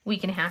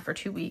week and a half or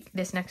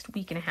this next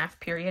week and a half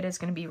period is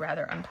going to be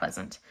rather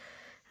unpleasant.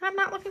 And I'm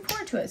not looking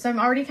forward to it. So I'm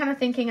already kind of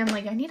thinking, I'm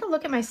like, I need to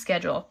look at my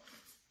schedule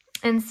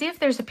and see if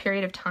there's a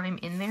period of time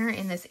in there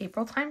in this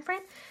April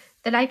timeframe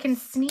that I can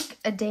sneak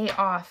a day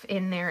off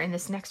in there in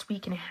this next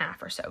week and a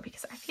half or so,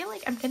 because I feel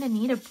like I'm going to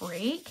need a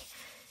break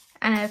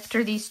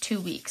after these 2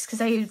 weeks,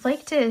 because I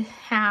like to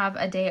have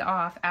a day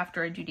off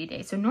after a duty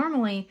day. So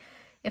normally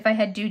if I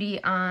had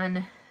duty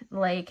on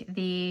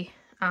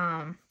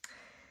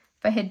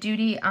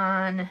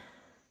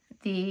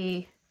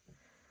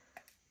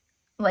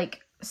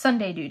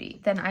Sunday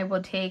duty, then I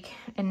would take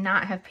and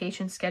not have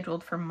patients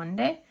scheduled for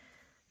Monday.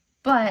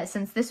 But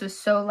since this was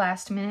so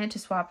last minute to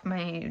swap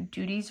my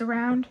duties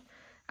around,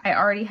 I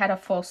already had a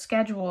full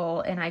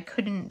schedule and I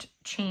couldn't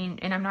change,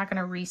 and I'm not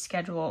going to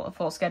reschedule a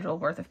full schedule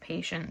worth of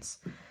patients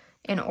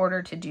in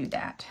order to do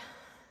that.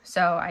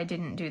 So I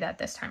didn't do that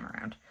this time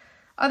around.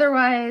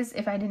 Otherwise,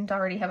 if I didn't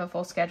already have a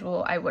full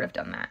schedule, I would have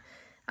done that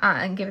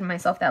and given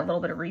myself that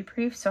little bit of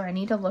reprieve. So I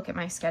need to look at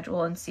my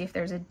schedule and see if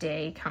there's a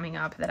day coming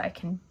up that I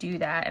can do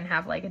that and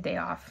have like a day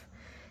off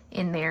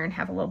in there and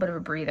have a little bit of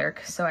a breather,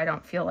 so I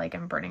don't feel like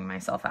I'm burning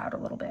myself out a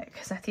little bit,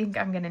 because I think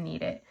I'm going to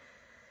need it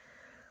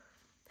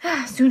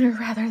sooner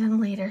rather than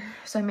later.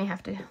 So I may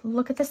have to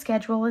look at the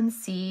schedule and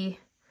see,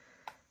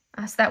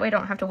 so that way I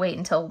don't have to wait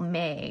until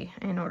May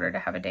in order to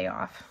have a day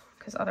off,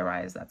 because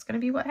otherwise that's going to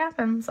be what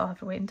happens. I'll have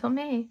to wait until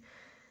May.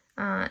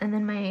 And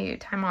then my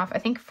time off, I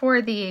think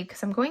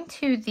because I'm going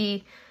to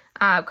the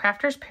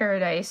Crafters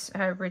Paradise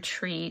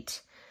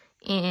retreat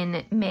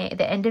in May,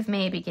 the end of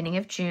May, beginning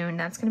of June.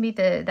 That's going to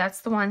be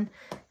that's the one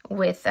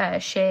with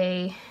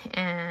Shay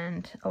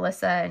and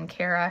Alyssa and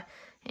Kara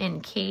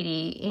and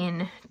Katie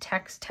in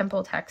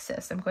Temple,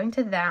 Texas. I'm going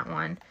to that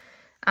one.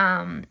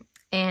 And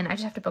I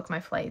just have to book my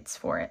flights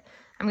for it.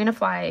 I think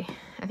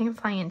I'm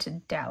flying into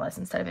Dallas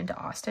instead of into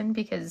Austin,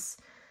 because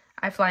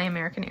I fly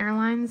American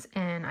Airlines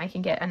and I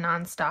can get a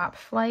nonstop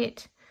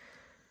flight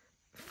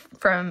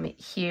from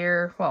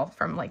here,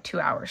 from like 2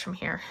 hours from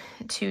here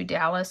to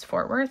Dallas,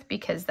 Fort Worth,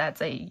 because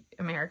that's a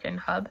American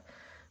hub,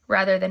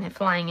 rather than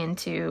flying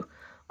into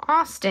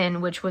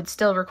Austin, which would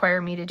still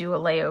require me to do a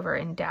layover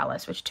in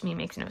Dallas, which to me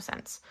makes no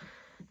sense,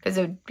 because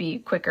it would be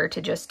quicker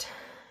to just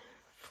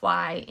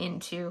fly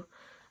into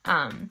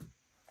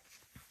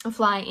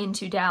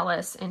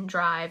Dallas and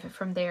drive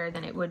from there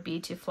than it would be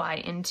to fly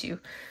into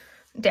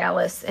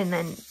Dallas and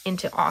then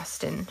into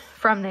Austin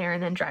from there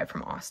and then drive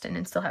from Austin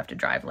and still have to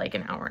drive like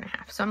an hour and a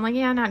half. So I'm like,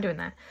 yeah, I'm not doing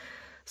that.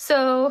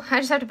 So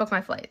I just have to book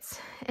my flights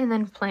and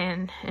then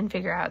plan and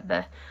figure out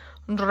the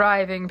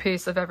driving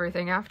piece of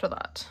everything after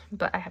that.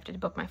 But I have to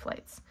book my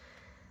flights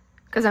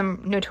because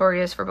I'm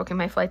notorious for booking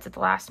my flights at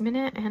the last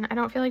minute, and I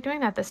don't feel like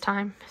doing that this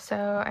time.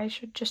 So I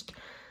should just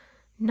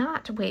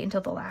not wait until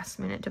the last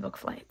minute to book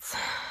flights.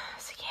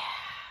 So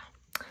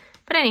yeah.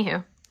 But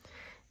anywho,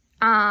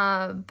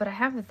 But I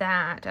have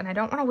that, and I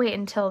don't want to wait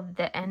until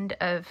the end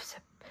of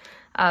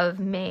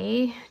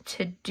May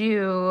to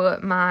do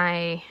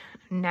my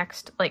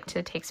next, like,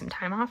 to take some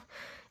time off.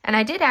 And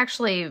I did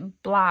actually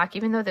block,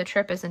 even though the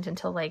trip isn't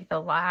until, like,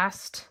 the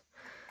last,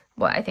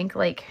 well, I think,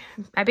 like,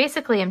 I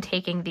basically am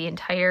taking the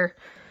entire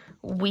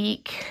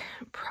week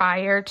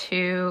prior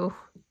to,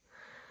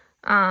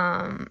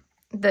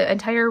 the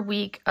entire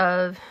week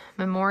of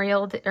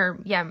Memorial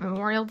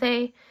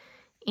Day,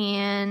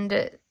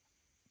 and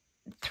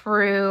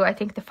through, I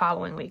think, the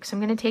following week. So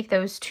I'm going to take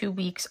those 2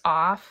 weeks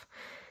off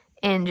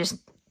and just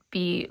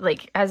be,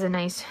 like, as a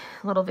nice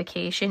little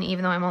vacation,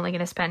 even though I'm only going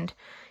to spend,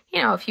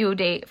 you know, a few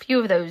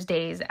of those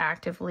days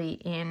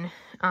actively in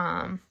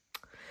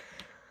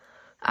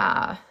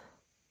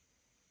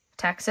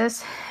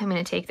Texas. I'm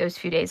going to take those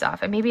few days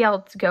off, and maybe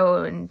I'll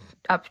go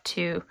up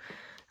to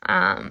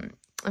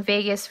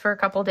Vegas for a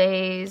couple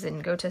days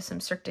and go to some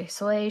Cirque du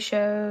Soleil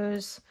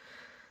shows.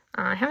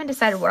 I haven't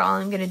decided what all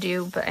I'm going to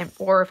do,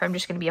 or if I'm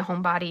just going to be a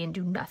homebody and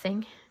do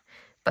nothing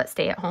but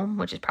stay at home,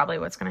 which is probably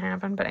what's going to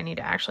happen, but I need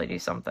to actually do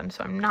something,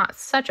 so I'm not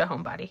such a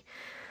homebody.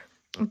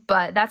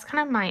 But that's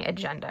kind of my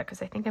agenda,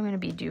 because I think I'm going to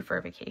be due for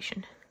a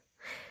vacation.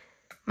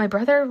 My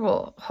brother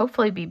will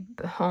hopefully be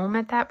home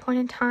at that point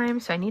in time,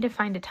 so I need to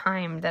find a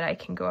time that I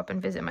can go up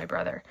and visit my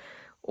brother,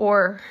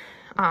 or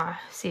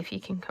see if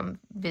he can come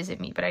visit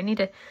me. But I need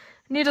to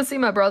see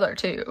my brother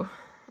too.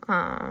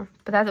 But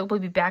that will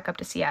be back up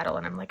to Seattle,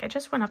 and I'm like, I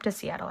just went up to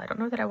Seattle. I don't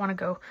know that I want to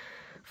go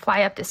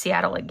fly up to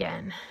Seattle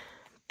again.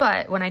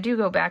 But when I do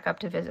go back up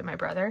to visit my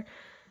brother,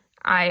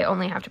 I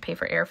only have to pay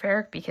for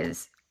airfare,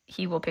 because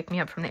he will pick me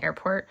up from the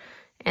airport,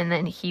 and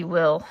then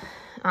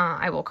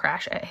I will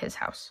crash at his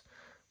house.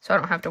 So I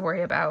don't have to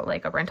worry about,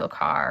 like, a rental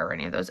car or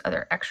any of those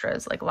other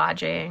extras, like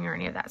lodging or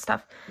any of that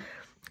stuff,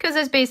 because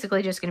it's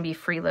basically just going to be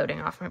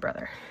freeloading off my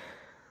brother,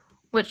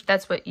 which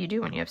that's what you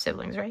do when you have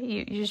siblings, right?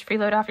 You just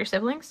freeload off your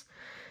siblings.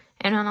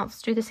 Anyone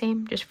else do the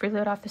same? Just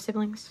freeload off the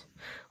siblings?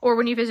 Or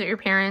when you visit your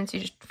parents, you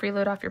just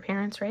freeload off your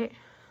parents, right?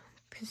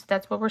 Because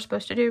that's what we're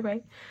supposed to do,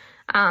 right?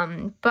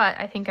 But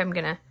I think I'm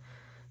gonna,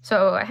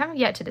 so I haven't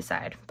yet to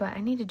decide, but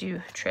I need to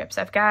do trips.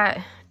 I've got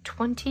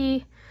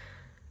 20,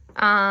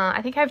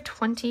 I think I have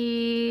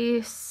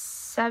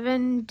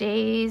 27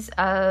 days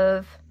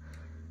of,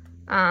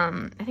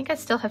 I think I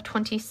still have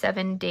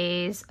 27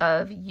 days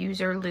of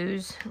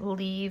use-or-lose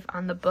leave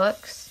on the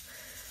books,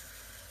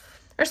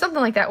 or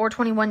something like that, or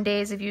 21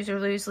 days of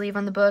use-or-lose leave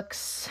on the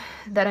books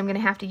that I'm going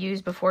to have to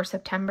use before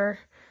September.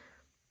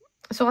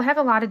 So I'll have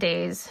a lot of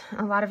days,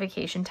 a lot of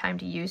vacation time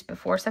to use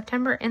before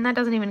September, and that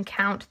doesn't even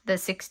count the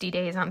 60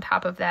 days on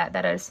top of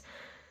that is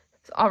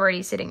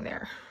already sitting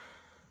there.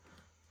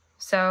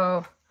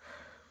 So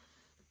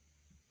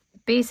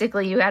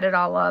basically, you add it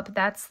all up,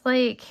 that's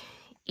like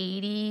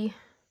 81-ish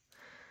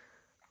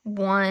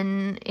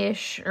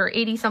or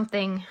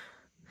 80-something.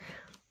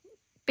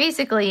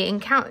 Basically,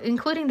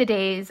 including the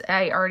days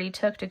I already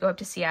took to go up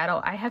to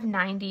Seattle, I have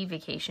 90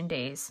 vacation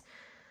days,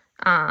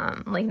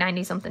 like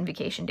 90-something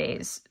vacation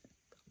days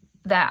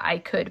that I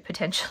could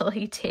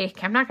potentially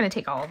take. I'm not going to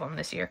take all of them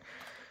this year,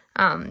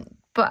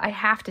 but I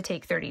have to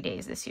take 30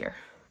 days this year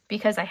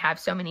because I have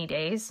so many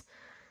days,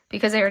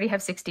 because I already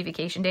have 60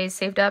 vacation days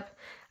saved up.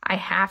 I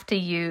have to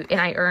use, and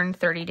I earn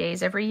 30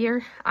 days every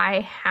year. I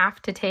have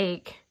to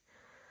take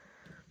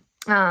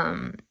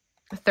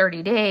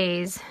 30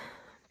 days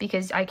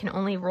because I can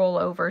only roll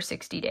over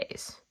 60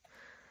 days.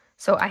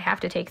 So I have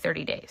to take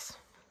 30 days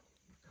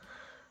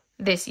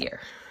this year.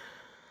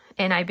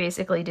 And I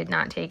basically did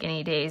not take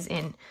any days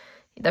in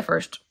the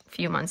first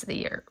few months of the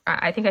year.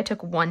 I think I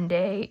took 1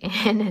 day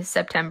in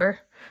September.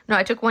 No,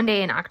 I took 1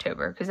 day in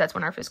October, because that's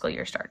when our fiscal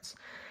year starts.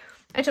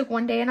 I took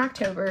 1 day in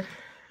October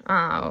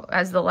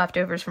as the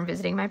leftovers from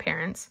visiting my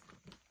parents.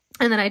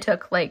 And then I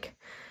took, like,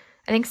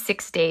 I think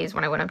 6 days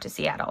when I went up to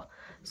Seattle.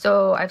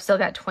 So I've still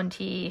got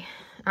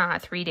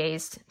 23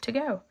 days to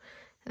go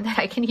that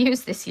I can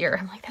use this year.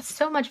 I'm like, that's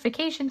so much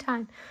vacation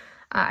time.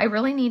 I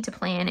really need to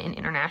plan an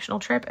international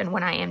trip. And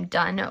when I am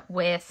done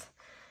with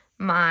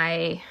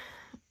my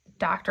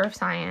Doctor of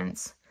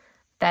Science,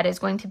 that is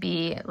going to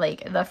be,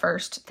 like, the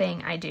first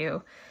thing I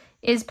do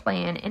is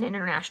plan an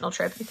international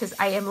trip, because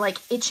I am, like,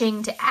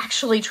 itching to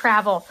actually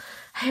travel.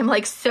 I am,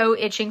 like, so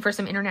itching for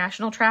some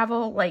international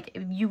travel. Like,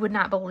 you would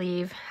not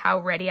believe how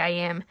ready I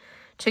am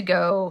to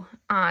go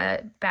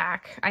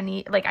back. I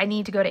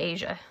need to go to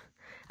Asia.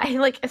 I,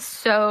 like,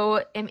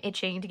 so am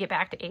itching to get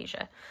back to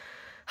Asia.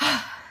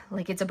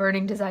 Like, it's a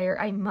burning desire.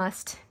 I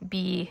must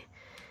be,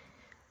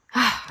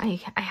 I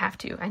have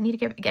to. I need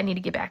to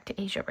get back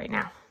to Asia right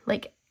now.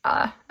 Like,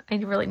 I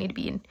really need to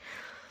be in,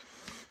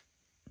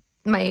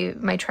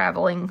 my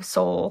traveling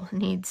soul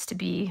needs to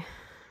be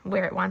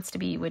where it wants to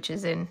be, which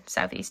is in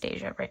Southeast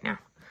Asia right now.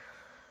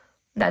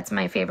 That's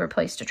my favorite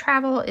place to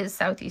travel, is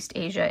Southeast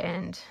Asia,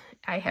 and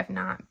I have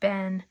not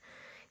been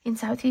in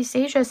Southeast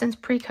Asia since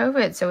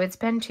pre-COVID. So it's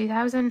been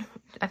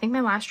I think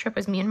my last trip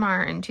was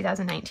Myanmar in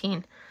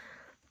 2019.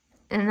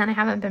 And then I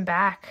haven't been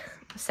back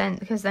since,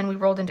 because then we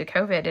rolled into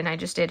COVID, and I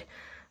just did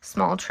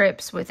small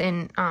trips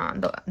within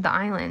the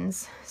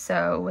islands,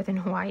 so within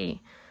Hawaii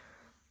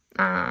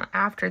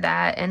after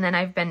that. And then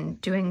I've been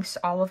doing,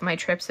 all of my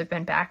trips have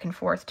been back and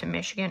forth to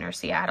Michigan or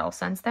Seattle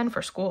since then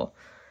for school.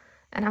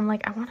 And I'm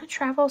like, I want to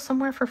travel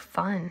somewhere for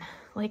fun.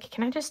 Like,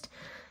 can I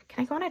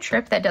go on a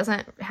trip that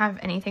doesn't have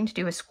anything to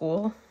do with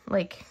school?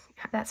 Like,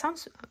 that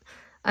sounds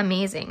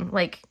amazing.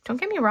 Like, don't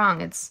get me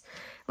wrong. It's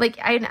like,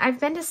 I've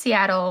been to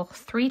Seattle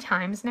 3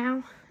 times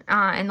now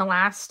in the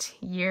last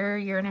year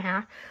and a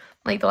half.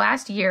 Like, the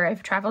last year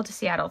I've traveled to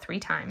Seattle 3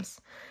 times.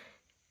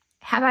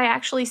 Have I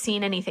actually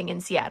seen anything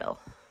in Seattle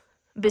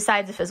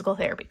besides a physical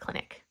therapy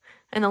clinic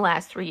in the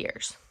last 3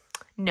 years?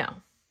 No.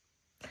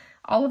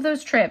 All of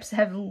those trips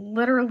have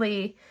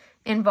literally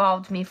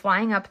involved me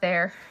flying up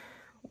there,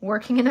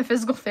 working in a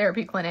physical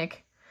therapy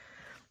clinic,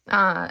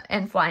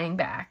 and flying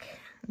back.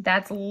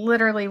 That's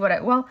literally what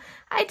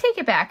I take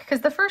it back,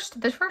 because the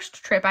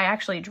first trip I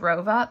actually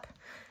drove up,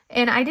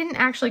 and I didn't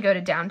actually go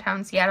to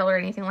downtown Seattle or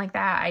anything like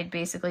that. I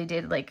basically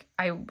did, like,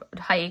 I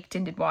hiked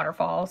and did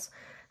waterfalls.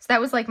 So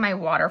that was like my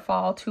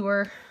waterfall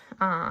tour.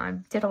 I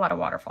did a lot of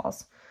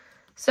waterfalls.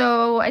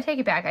 So I take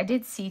it back. I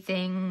did see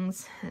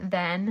things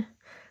then.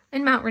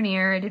 In Mount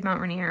Rainier, I did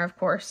Mount Rainier, of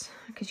course,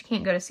 because you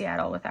can't go to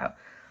Seattle without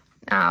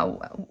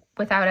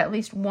at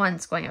least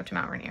once going up to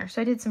Mount Rainier.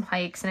 So I did some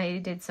hikes, and I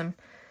did some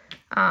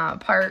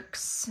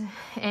parks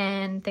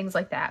and things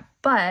like that.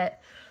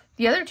 But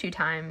the other 2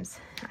 times,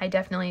 I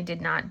definitely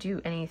did not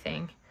do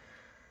anything.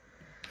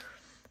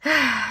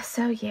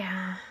 So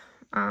yeah,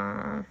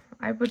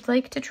 I would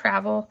like to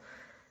travel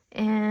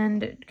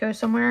and go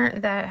somewhere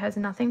that has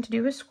nothing to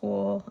do with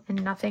school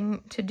and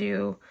nothing to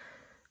do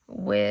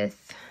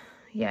with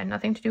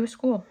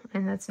school.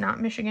 And that's not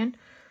Michigan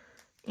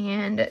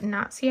and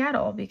not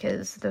Seattle,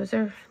 because those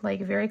are,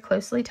 like, very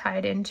closely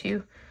tied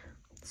into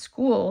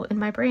school in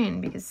my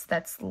brain, because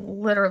that's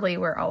literally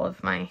where all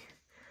of my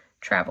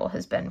travel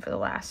has been for the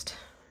last,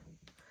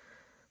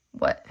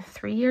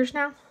 3 years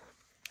now.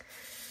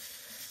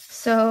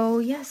 So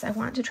yes, I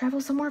want to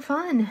travel somewhere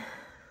fun,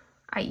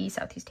 i.e.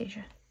 Southeast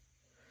Asia.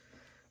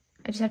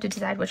 I just have to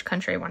decide which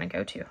country I want to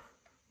go to,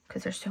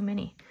 because there's so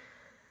many.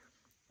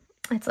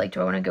 It's like,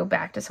 do I want to go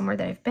back to somewhere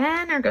that I've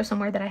been or go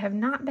somewhere that I have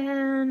not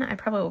been? I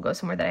probably will go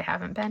somewhere that I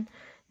haven't been,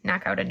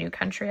 knock out a new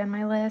country on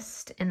my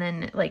list. And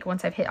then, like,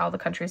 once I've hit all the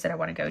countries that I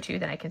want to go to,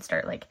 then I can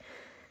start, like,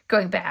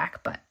 going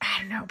back. But I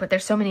don't know, but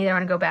there's so many that I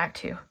want to go back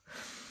to.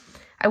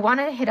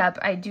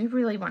 I do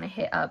really want to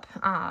hit up,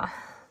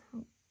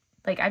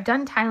 like, I've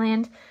done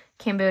Thailand,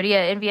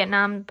 Cambodia, and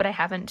Vietnam, but I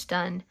haven't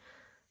done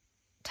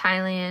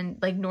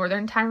Thailand, like,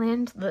 northern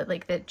Thailand,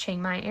 like the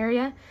Chiang Mai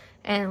area,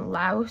 and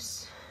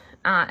Laos,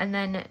 and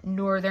then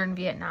northern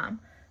Vietnam,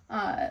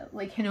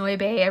 like Hanoi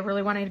Bay. I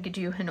really wanted to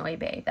do Hanoi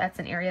Bay. That's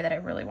an area that I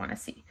really want to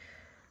see.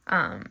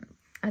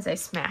 As I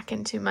smack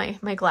into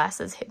my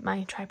glasses hit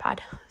my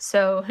tripod.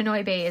 So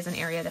Hanoi Bay is an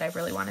area that I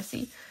really want to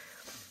see.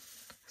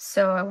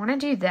 So I want to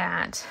do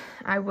that.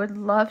 I would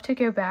love to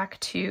go back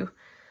to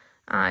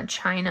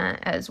China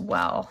as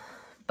well,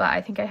 but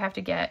I think I have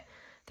to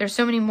there's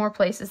so many more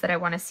places that I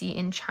want to see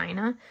in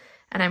China,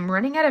 and I'm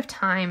running out of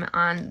time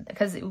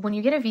because when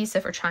you get a visa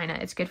for China,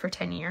 it's good for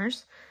 10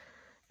 years.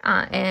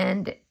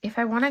 And if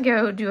I want to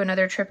go do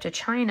another trip to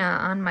China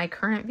on my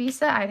current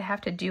visa, I'd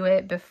have to do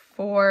it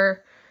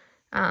before,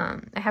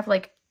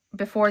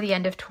 before the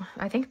end of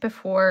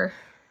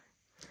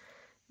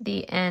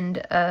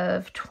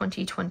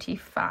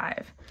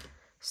 2025.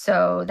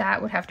 So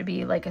that would have to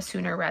be like a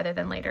sooner rather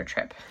than later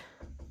trip.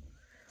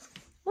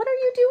 What are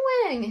you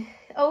doing?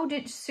 Oh,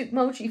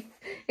 Mochi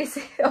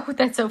oh,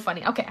 that's so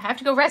funny. Okay, I have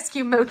to go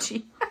rescue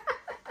Mochi.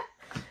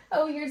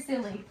 Oh, you're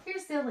silly. You're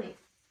silly.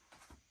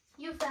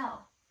 You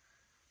fell.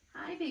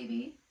 Hi,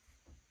 baby.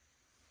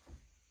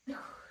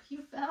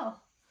 You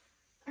fell.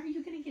 Are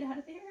you going to get out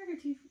of there? Or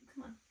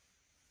come on.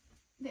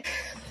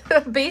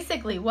 There.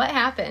 Basically, what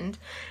happened,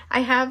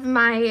 I have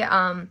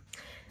my,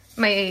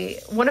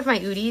 one of my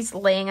Oodies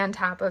laying on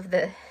top of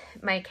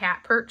my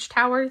cat perch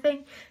tower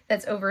thing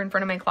that's over in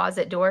front of my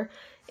closet door.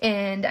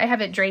 And I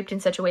have it draped in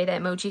such a way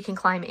that Mochi can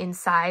climb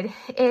inside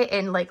it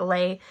and, like,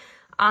 lay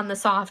on the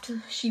soft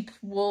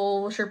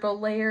Sherpa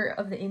layer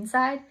of the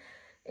inside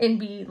and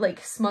be, like,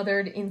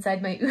 smothered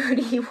inside my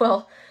Oodie.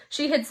 Well,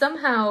 she had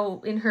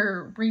somehow, in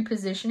her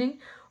repositioning,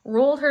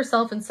 rolled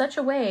herself in such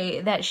a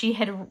way that she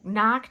had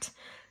knocked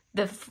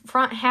the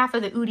front half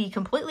of the Oodie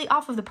completely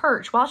off of the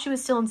perch while she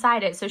was still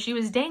inside it. So she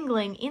was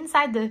dangling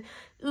inside the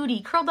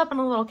Oodie, curled up in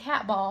a little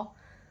cat ball,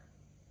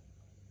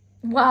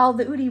 while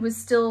the Oodie was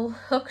still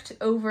hooked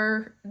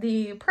over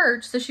the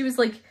perch. So she was,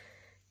 like,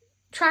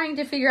 trying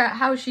to figure out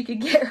how she could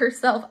get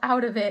herself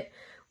out of it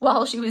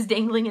while she was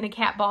dangling in a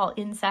cat ball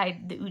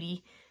inside the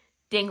Oodie,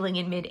 dangling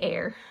in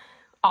midair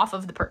off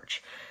of the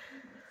perch.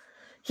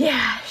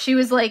 Yeah, she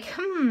was like,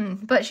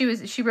 but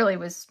she really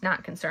was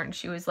not concerned.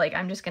 She was like,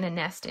 I'm just going to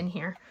nest in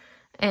here.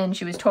 And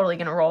she was totally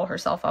going to roll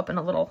herself up in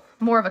a little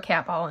more of a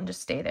cat ball and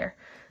just stay there.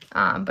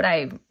 But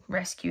I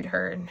rescued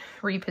her and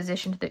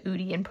repositioned the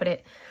Oodie and put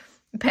it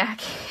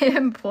back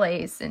in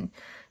place, and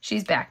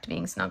she's back to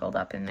being snuggled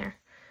up in there.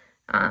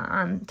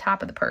 on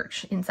top of the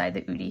perch inside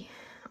the Udi,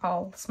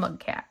 all smug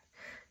cat,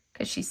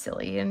 because she's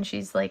silly and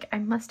she's like, I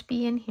must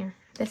be in here.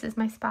 This is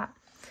my spot.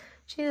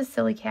 She's a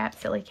silly cat,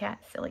 silly cat,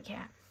 silly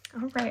cat.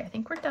 All right, I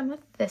think we're done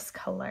with this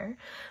color.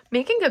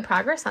 Making good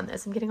progress on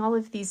this. I'm getting all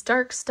of these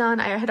darks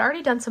done. I had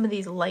already done some of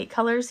these light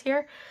colors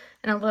here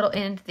and a little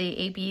into the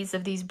ABs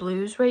of these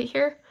blues right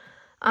here.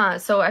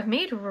 So I've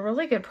made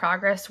really good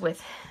progress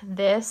with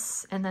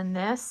this and then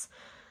this.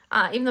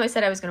 Even though I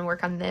said I was going to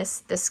work on this,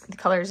 the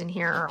colors in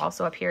here are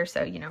also up here.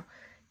 So, you know,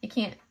 you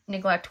can't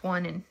neglect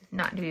one and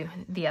not do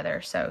the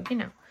other. So, you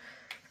know,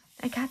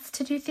 I got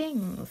to do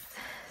things.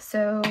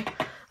 So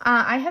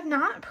I have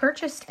not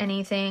purchased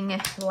anything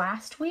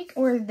last week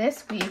or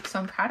this week, so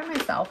I'm proud of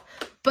myself,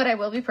 but I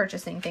will be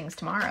purchasing things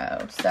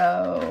tomorrow.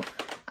 So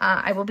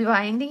I will be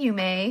buying the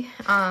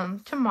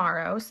Yume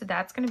tomorrow. So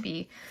that's going to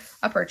be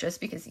a purchase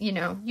because, you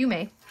know,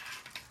 Yume,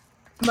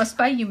 must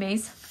buy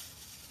Yumes.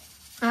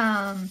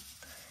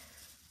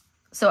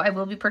 So I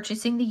will be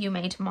purchasing the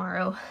Yume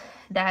tomorrow.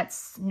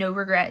 That's no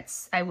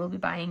regrets. I will be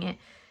buying it.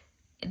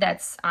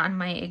 That's on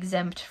my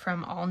exempt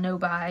from all no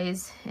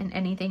buys and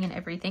anything and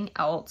everything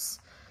else.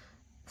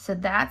 So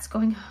that's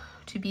going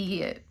to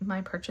be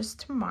my purchase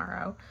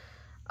tomorrow.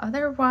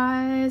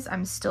 Otherwise,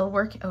 I'm still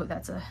working. Oh,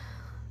 that's a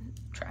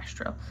trash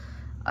drill.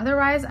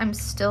 Otherwise, I'm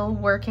still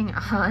working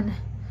on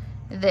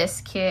this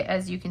kit,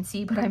 as you can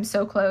see, but I'm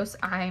so close.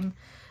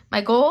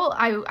 My goal,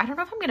 I don't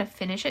know if I'm going to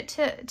finish it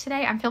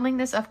today. I'm filming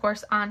this, of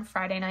course, on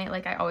Friday night,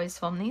 like I always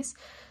film these.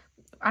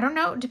 I don't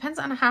know. It depends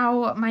on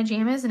how my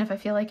jam is and if I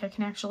feel like I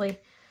can actually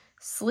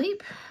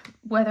sleep,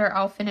 whether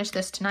I'll finish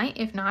this tonight.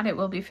 If not, it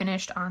will be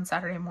finished on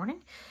Saturday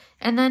morning.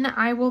 And then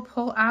I will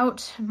pull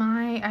out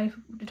I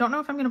don't know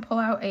if I'm going to pull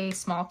out a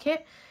small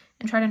kit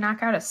and try to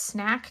knock out a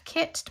snack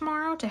kit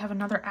tomorrow to have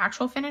another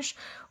actual finish.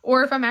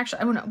 Or if I'm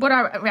actually, what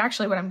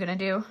I'm going to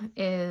do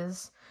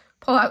is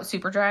pull out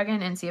Super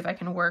Dragon and see if I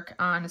can work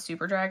on a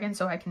Super Dragon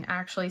so I can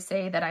actually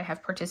say that I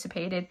have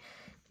participated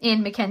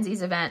in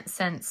Mackenzie's event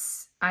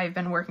since I've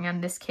been working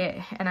on this kit.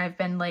 And I've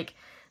been like,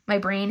 my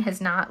brain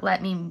has not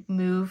let me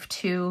move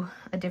to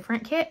a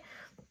different kit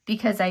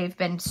because I've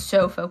been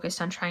so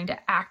focused on trying to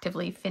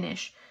actively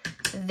finish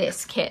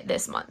this kit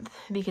this month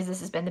because this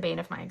has been the bane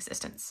of my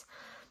existence.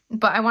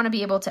 But I want to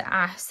be able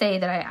to say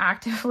that I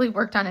actively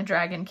worked on a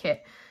dragon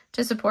kit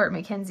to support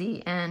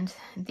Mackenzie and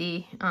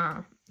the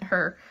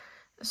her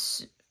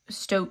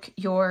stoke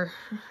your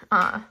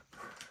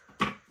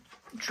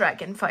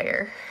dragon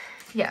fire.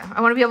 Yeah,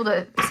 I want to be able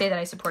to say that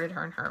I supported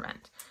her in her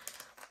event.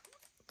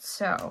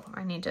 So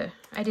I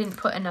didn't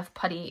put enough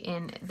putty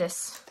in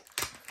this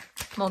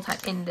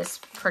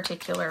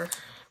particular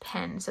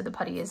pen, so the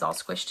putty is all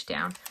squished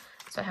down.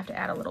 So I have to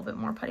add a little bit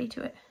more putty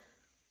to it.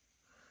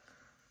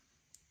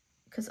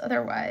 Because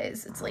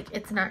otherwise it's like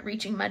it's not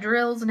reaching my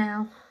drills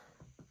now.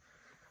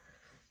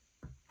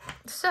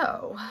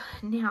 So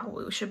now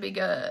we should be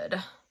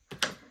good.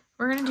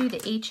 We're gonna do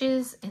the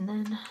H's and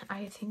then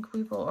I think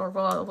we will, or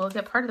we'll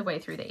get part of the way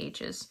through the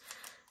H's.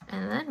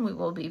 And then we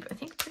will be, I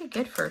think, pretty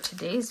good for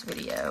today's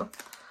video.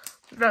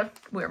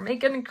 We're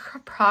making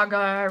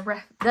progress.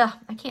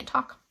 I can't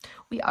talk.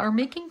 We are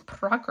making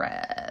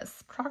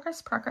progress.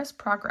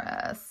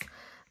 Progress.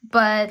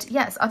 But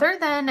yes, other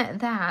than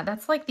that,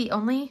 that's like the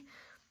only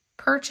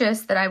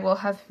purchase that I will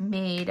have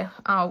made.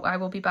 I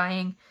will be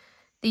buying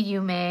the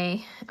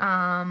Yume.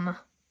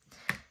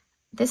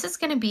 This is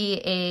going to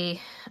be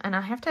and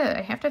I have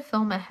to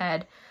film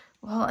ahead.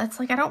 Well,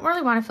 it's like I don't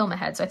really want to film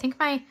ahead. So I think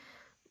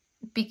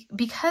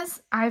because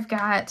I've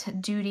got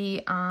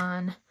duty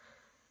on,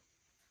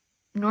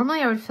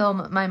 normally I would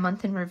film my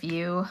month in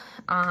review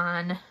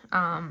on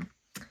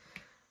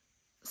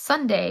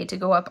Sunday to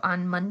go up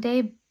on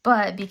Monday,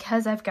 but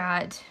because I've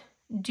got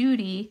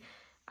duty,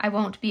 I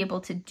won't be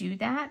able to do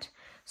that.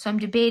 So I'm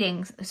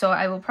debating, so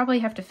I will probably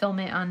have to film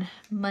it on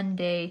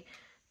Monday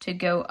to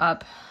go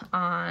up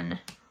on,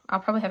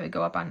 I'll probably have it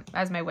go up on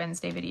as my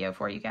Wednesday video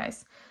for you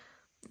guys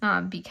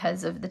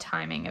because of the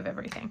timing of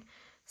everything.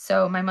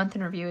 So my month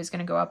in review is going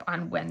to go up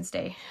on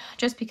Wednesday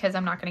just because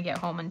I'm not going to get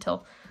home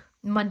until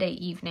Monday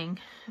evening.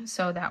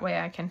 So that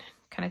way I can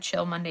kind of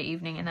chill Monday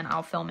evening and then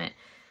I'll film it.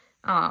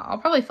 I'll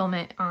probably film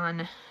it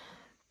on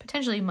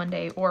potentially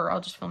Monday or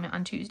I'll just film it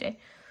on Tuesday.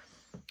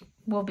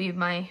 Will be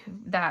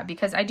that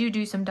because I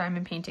do some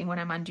diamond painting when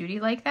I'm on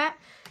duty like that.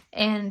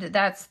 And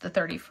that's the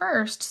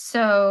 31st.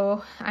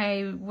 So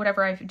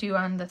whatever I do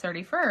on the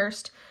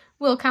 31st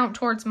will count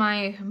towards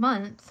my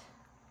month.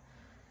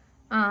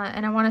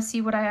 And I want to see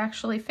what I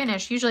actually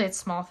finish. Usually it's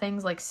small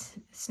things like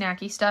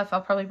snacky stuff.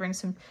 I'll probably bring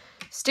some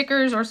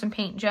stickers or some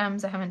paint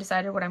gems. I haven't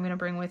decided what I'm going to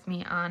bring with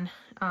me on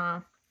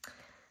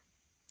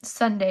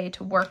Sunday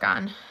to work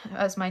on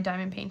as my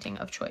diamond painting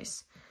of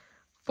choice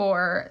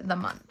for the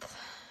month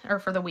or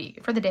for the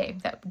week, for the day.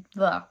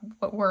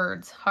 What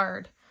words?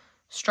 Hard.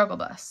 Struggle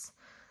bus.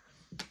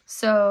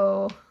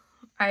 So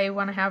I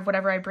want to have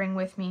whatever I bring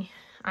with me,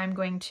 I'm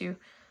going to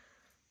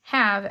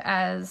have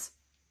as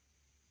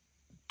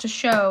to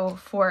show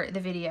for the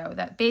video.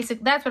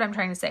 That's what I'm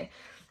trying to say.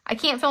 I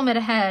can't film it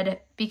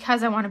ahead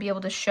because I want to be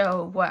able to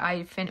show what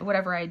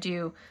whatever I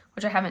do,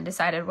 which I haven't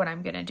decided what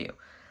I'm going to do.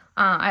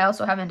 I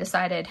also haven't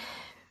decided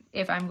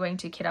if I'm going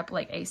to kit up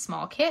like a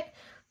small kit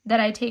that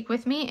I take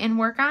with me and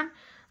work on,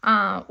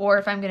 or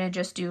if I'm going to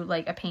just do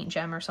like a paint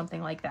gem or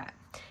something like that.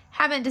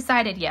 Haven't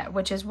decided yet,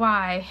 which is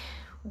why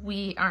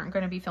we aren't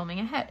going to be filming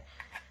ahead,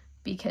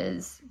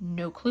 because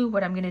no clue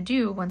what I'm going to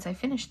do once I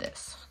finish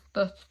this.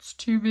 That's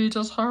to be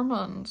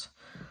determined.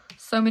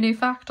 So many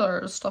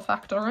factors to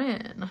factor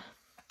in.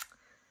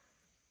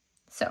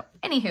 So,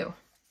 anywho.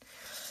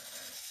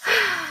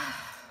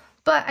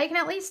 But I can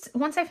at least,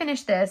 once I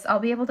finish this, I'll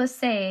be able to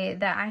say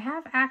that I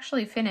have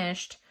actually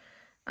finished,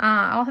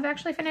 I'll have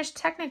actually finished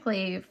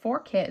technically 4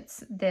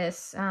 kits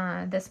this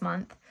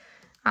month.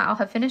 I'll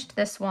have finished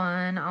this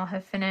one. I'll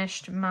have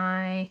finished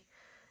my,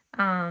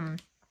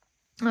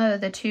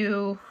 the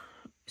 2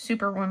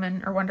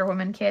 Superwoman or Wonder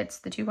Woman kits,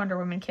 the 2 Wonder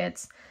Woman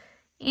kits,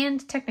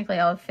 and technically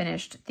I'll have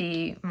finished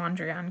the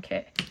Mondrian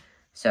kit.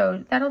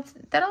 So that'll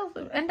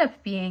end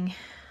up being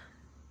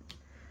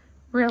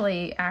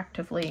really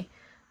actively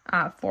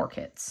 4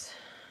 kits,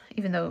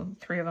 even though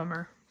 3 of them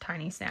are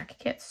tiny snack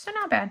kits. So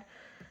not bad.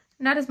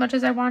 Not as much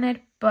as I wanted,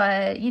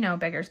 but you know,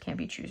 beggars can't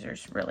be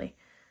choosers, really.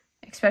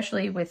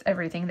 Especially with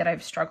everything that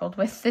I've struggled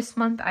with this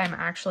month. I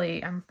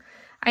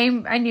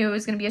knew it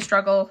was going to be a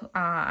struggle.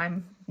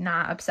 I'm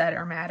not upset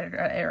or mad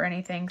or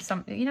anything.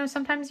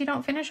 Sometimes you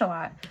don't finish a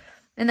lot.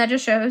 And that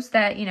just shows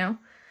that, you know,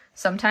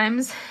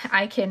 sometimes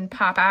I can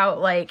pop out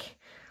like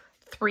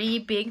 3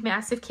 big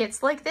massive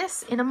kits like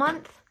this in a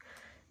month.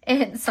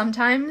 And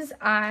sometimes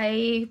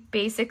I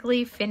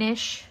basically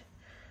finish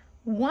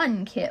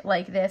 1 kit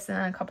like this and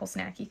then a couple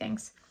snacky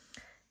things.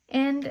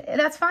 And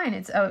that's fine.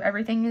 It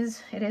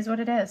is what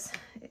it is.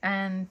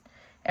 And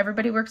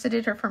everybody works at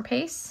a different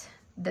pace.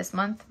 This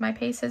month, my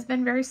pace has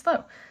been very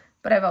slow.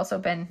 But I've also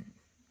been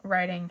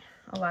riding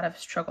a lot of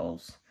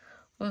struggles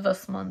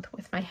this month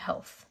with my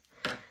health.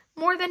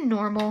 More than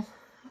normal.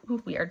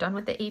 Ooh, we are done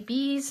with the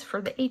ABs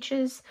for the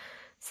H's.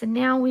 So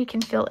now we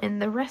can fill in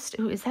the rest.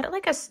 Ooh, is that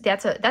like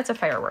that's a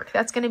firework.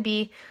 That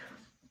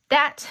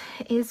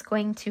is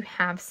going to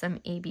have some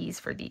ABs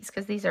for these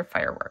because these are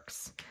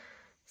fireworks.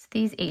 So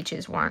these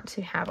H's want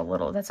to have a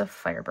little, that's a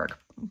firework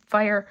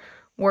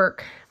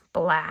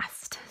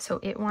blast. So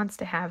it wants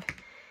to have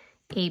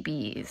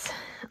ABs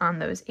on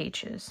those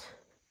H's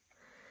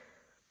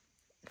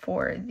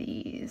for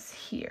these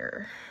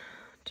here.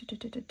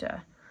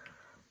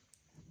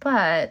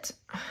 But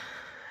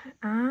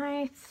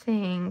I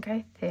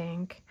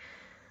think,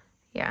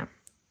 yeah.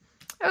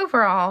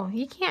 Overall,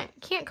 you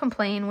can't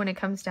complain when it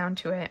comes down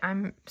to it.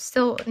 I'm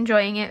still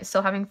enjoying it,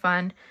 still having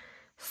fun,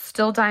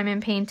 still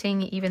diamond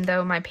painting, even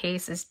though my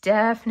pace is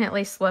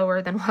definitely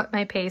slower than what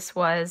my pace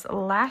was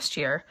last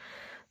year.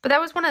 But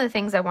that was one of the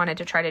things I wanted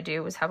to try to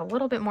do, was have a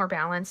little bit more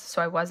balance,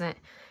 so I wasn't,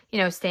 you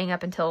know, staying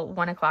up until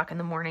 1 o'clock in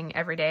the morning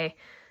every day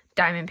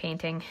diamond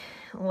painting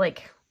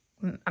like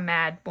a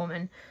mad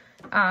woman.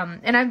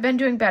 And I've been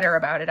doing better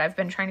about it. I've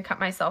been trying to cut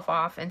myself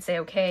off and say,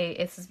 okay,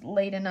 it's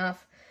late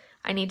enough.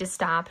 I need to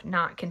stop,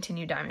 not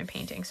continue diamond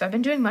painting. So I've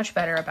been doing much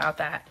better about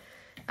that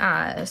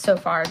so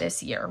far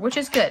this year, which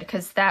is good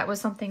because that was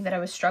something that I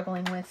was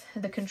struggling with,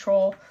 the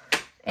control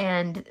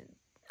and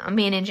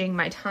managing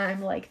my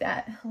time like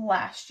that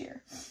last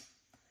year.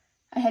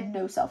 I had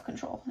no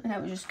self-control and I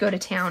would just go to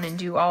town and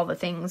do all the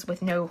things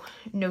with no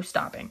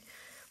stopping.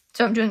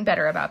 So I'm doing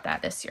better about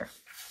that this year,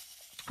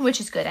 which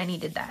is good. I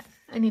needed that.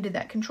 I needed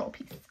that control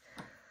piece.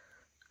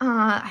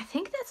 I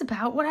think that's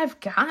about what I've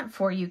got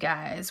for you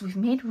guys. We've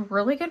made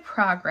really good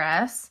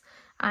progress.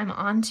 I'm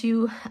on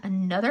to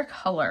another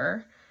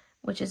color,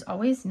 which is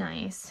always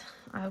nice.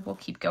 I will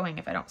keep going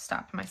if I don't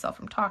stop myself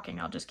from talking.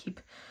 I'll just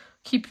keep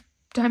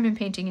diamond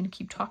painting and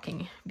keep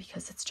talking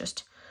because it's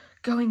just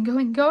going.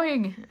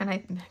 And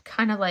I'm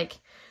kind of like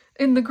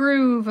in the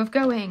groove of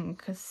going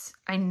because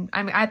I'm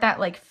at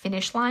that like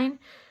finish line.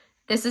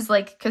 This is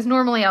like, because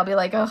normally I'll be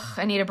like, ugh,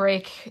 I need a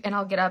break, and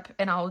I'll get up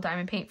and I'll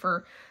diamond paint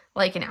for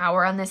like an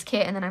hour on this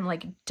kit, and then I'm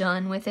like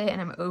done with it and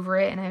I'm over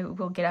it and I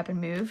will get up and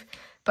move.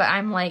 But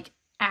I'm like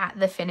at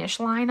the finish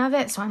line of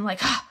it, so I'm like,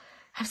 oh,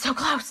 I'm so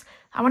close.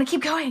 I want to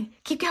keep going,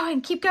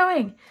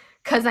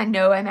 because I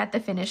know I'm at the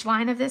finish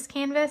line of this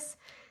canvas.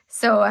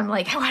 So I'm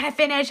like, I want to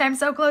finish. I'm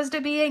so close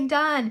to being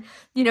done.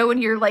 You know,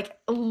 when you're like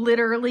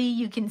literally,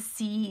 you can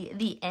see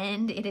the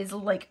end. It is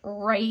like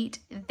right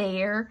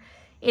there.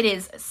 It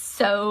is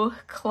so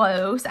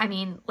close. I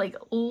mean, like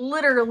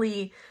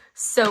literally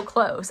so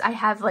close. I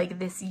have like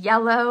this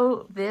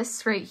yellow,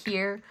 this right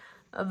here,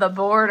 the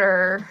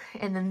border,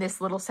 and then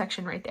this little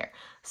section right there.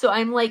 So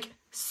I'm like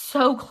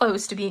so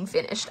close to being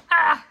finished.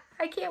 Ah,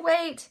 I can't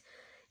wait.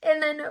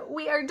 And then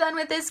we are done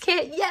with this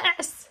kit.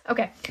 Yes.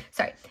 Okay.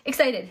 Sorry.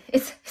 Excited.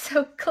 It's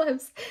so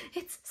close.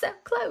 It's so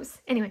close.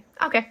 Anyway.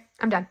 Okay.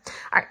 I'm done.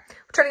 All right.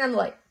 We're turning on the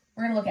light.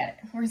 We're going to look at it.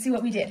 We're going to see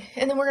what we did.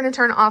 And then we're going to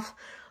turn off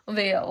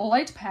the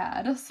light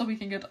pad so we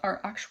can get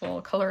our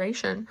actual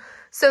coloration.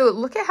 So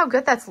look at how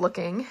good that's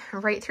looking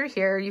right through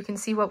here. You can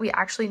see what we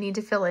actually need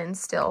to fill in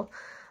still.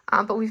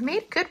 But we've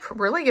made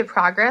really good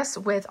progress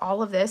with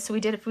all of this. So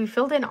we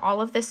filled in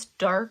all of this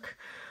dark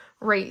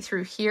right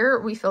through here.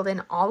 We filled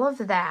in all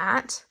of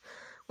that.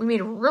 We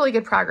made really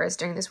good progress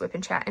during this whip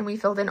and chat, and we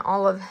filled in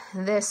all of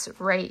this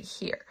right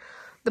here.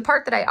 The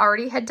part that I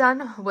already had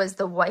done was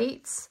the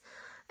whites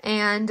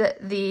and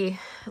the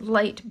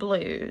light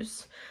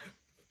blues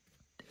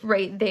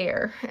right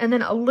there. And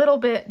then a little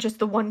bit, just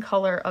the one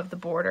color of the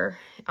border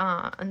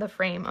and the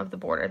frame of the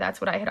border. That's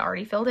what I had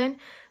already filled in.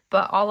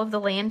 But all of the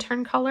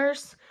lantern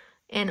colors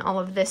and all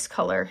of this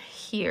color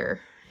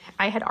here,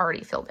 I had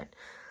already filled in.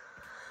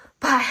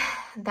 But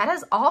that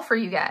is all for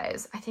you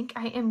guys. I think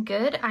I am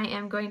good. I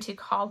am going to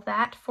call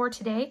that for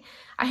today.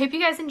 I hope you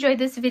guys enjoyed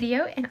this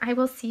video, and I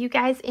will see you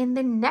guys in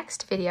the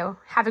next video.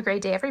 Have a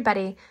great day,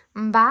 everybody.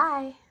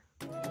 Bye.